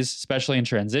series, especially in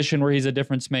transition where he's a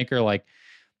difference maker. Like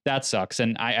that sucks.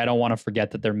 And I don't want to forget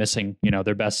that they're missing,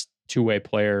 their best two-way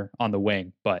player on the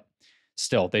wing, but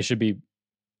still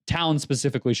Towns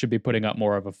specifically should be putting up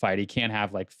more of a fight. He can't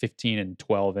have like 15 and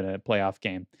 12 in a playoff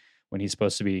game when he's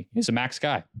a max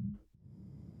guy.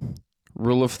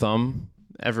 Rule of thumb,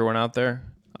 everyone out there,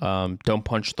 don't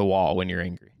punch the wall when you're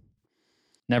angry.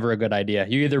 Never a good idea.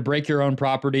 You either break your own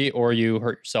property or you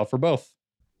hurt yourself, or both.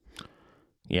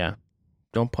 Yeah.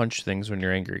 Don't punch things when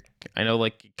you're angry. I know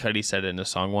like Cuddy said it in a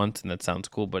song once and that sounds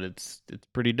cool, but it's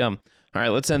pretty dumb. All right,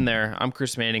 let's end there. I'm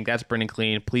Chris Manning. That's Brendan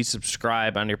Clean. Please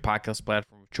subscribe on your podcast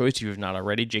platform of choice if you have not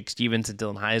already. Jake Stevens and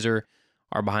Dylan Heiser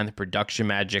are behind the production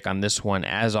magic on this one.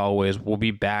 As always, we'll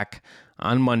be back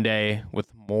on Monday with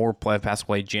more playoff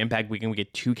basketball, jam-packed weekend. We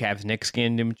get 2 Cavs-Knicks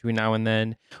games in between now and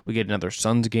then. We get another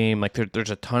Suns game. Like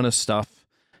there's a ton of stuff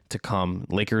to come.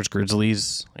 Lakers,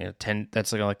 Grizzlies, 10.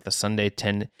 That's like the Sunday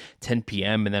 10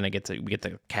 p.m. and then we get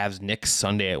the Cavs-Knicks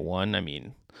Sunday at 1. I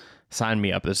mean, sign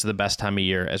me up. This is the best time of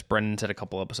year. As Brendan said a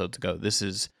couple episodes ago, this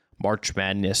is March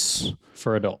Madness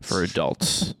for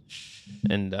adults.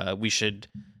 And we should,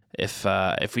 if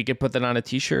we could put that on a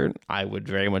t-shirt, I would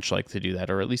very much like to do that,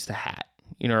 or at least a hat.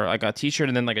 Like a t-shirt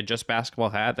and then like a Just Basketball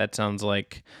hat. That sounds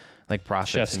like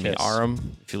profit to me.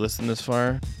 Aram, if you listen this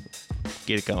far,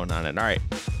 get it going on it. All right.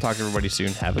 Talk to everybody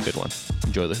soon. Have a good one.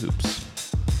 Enjoy the hoops.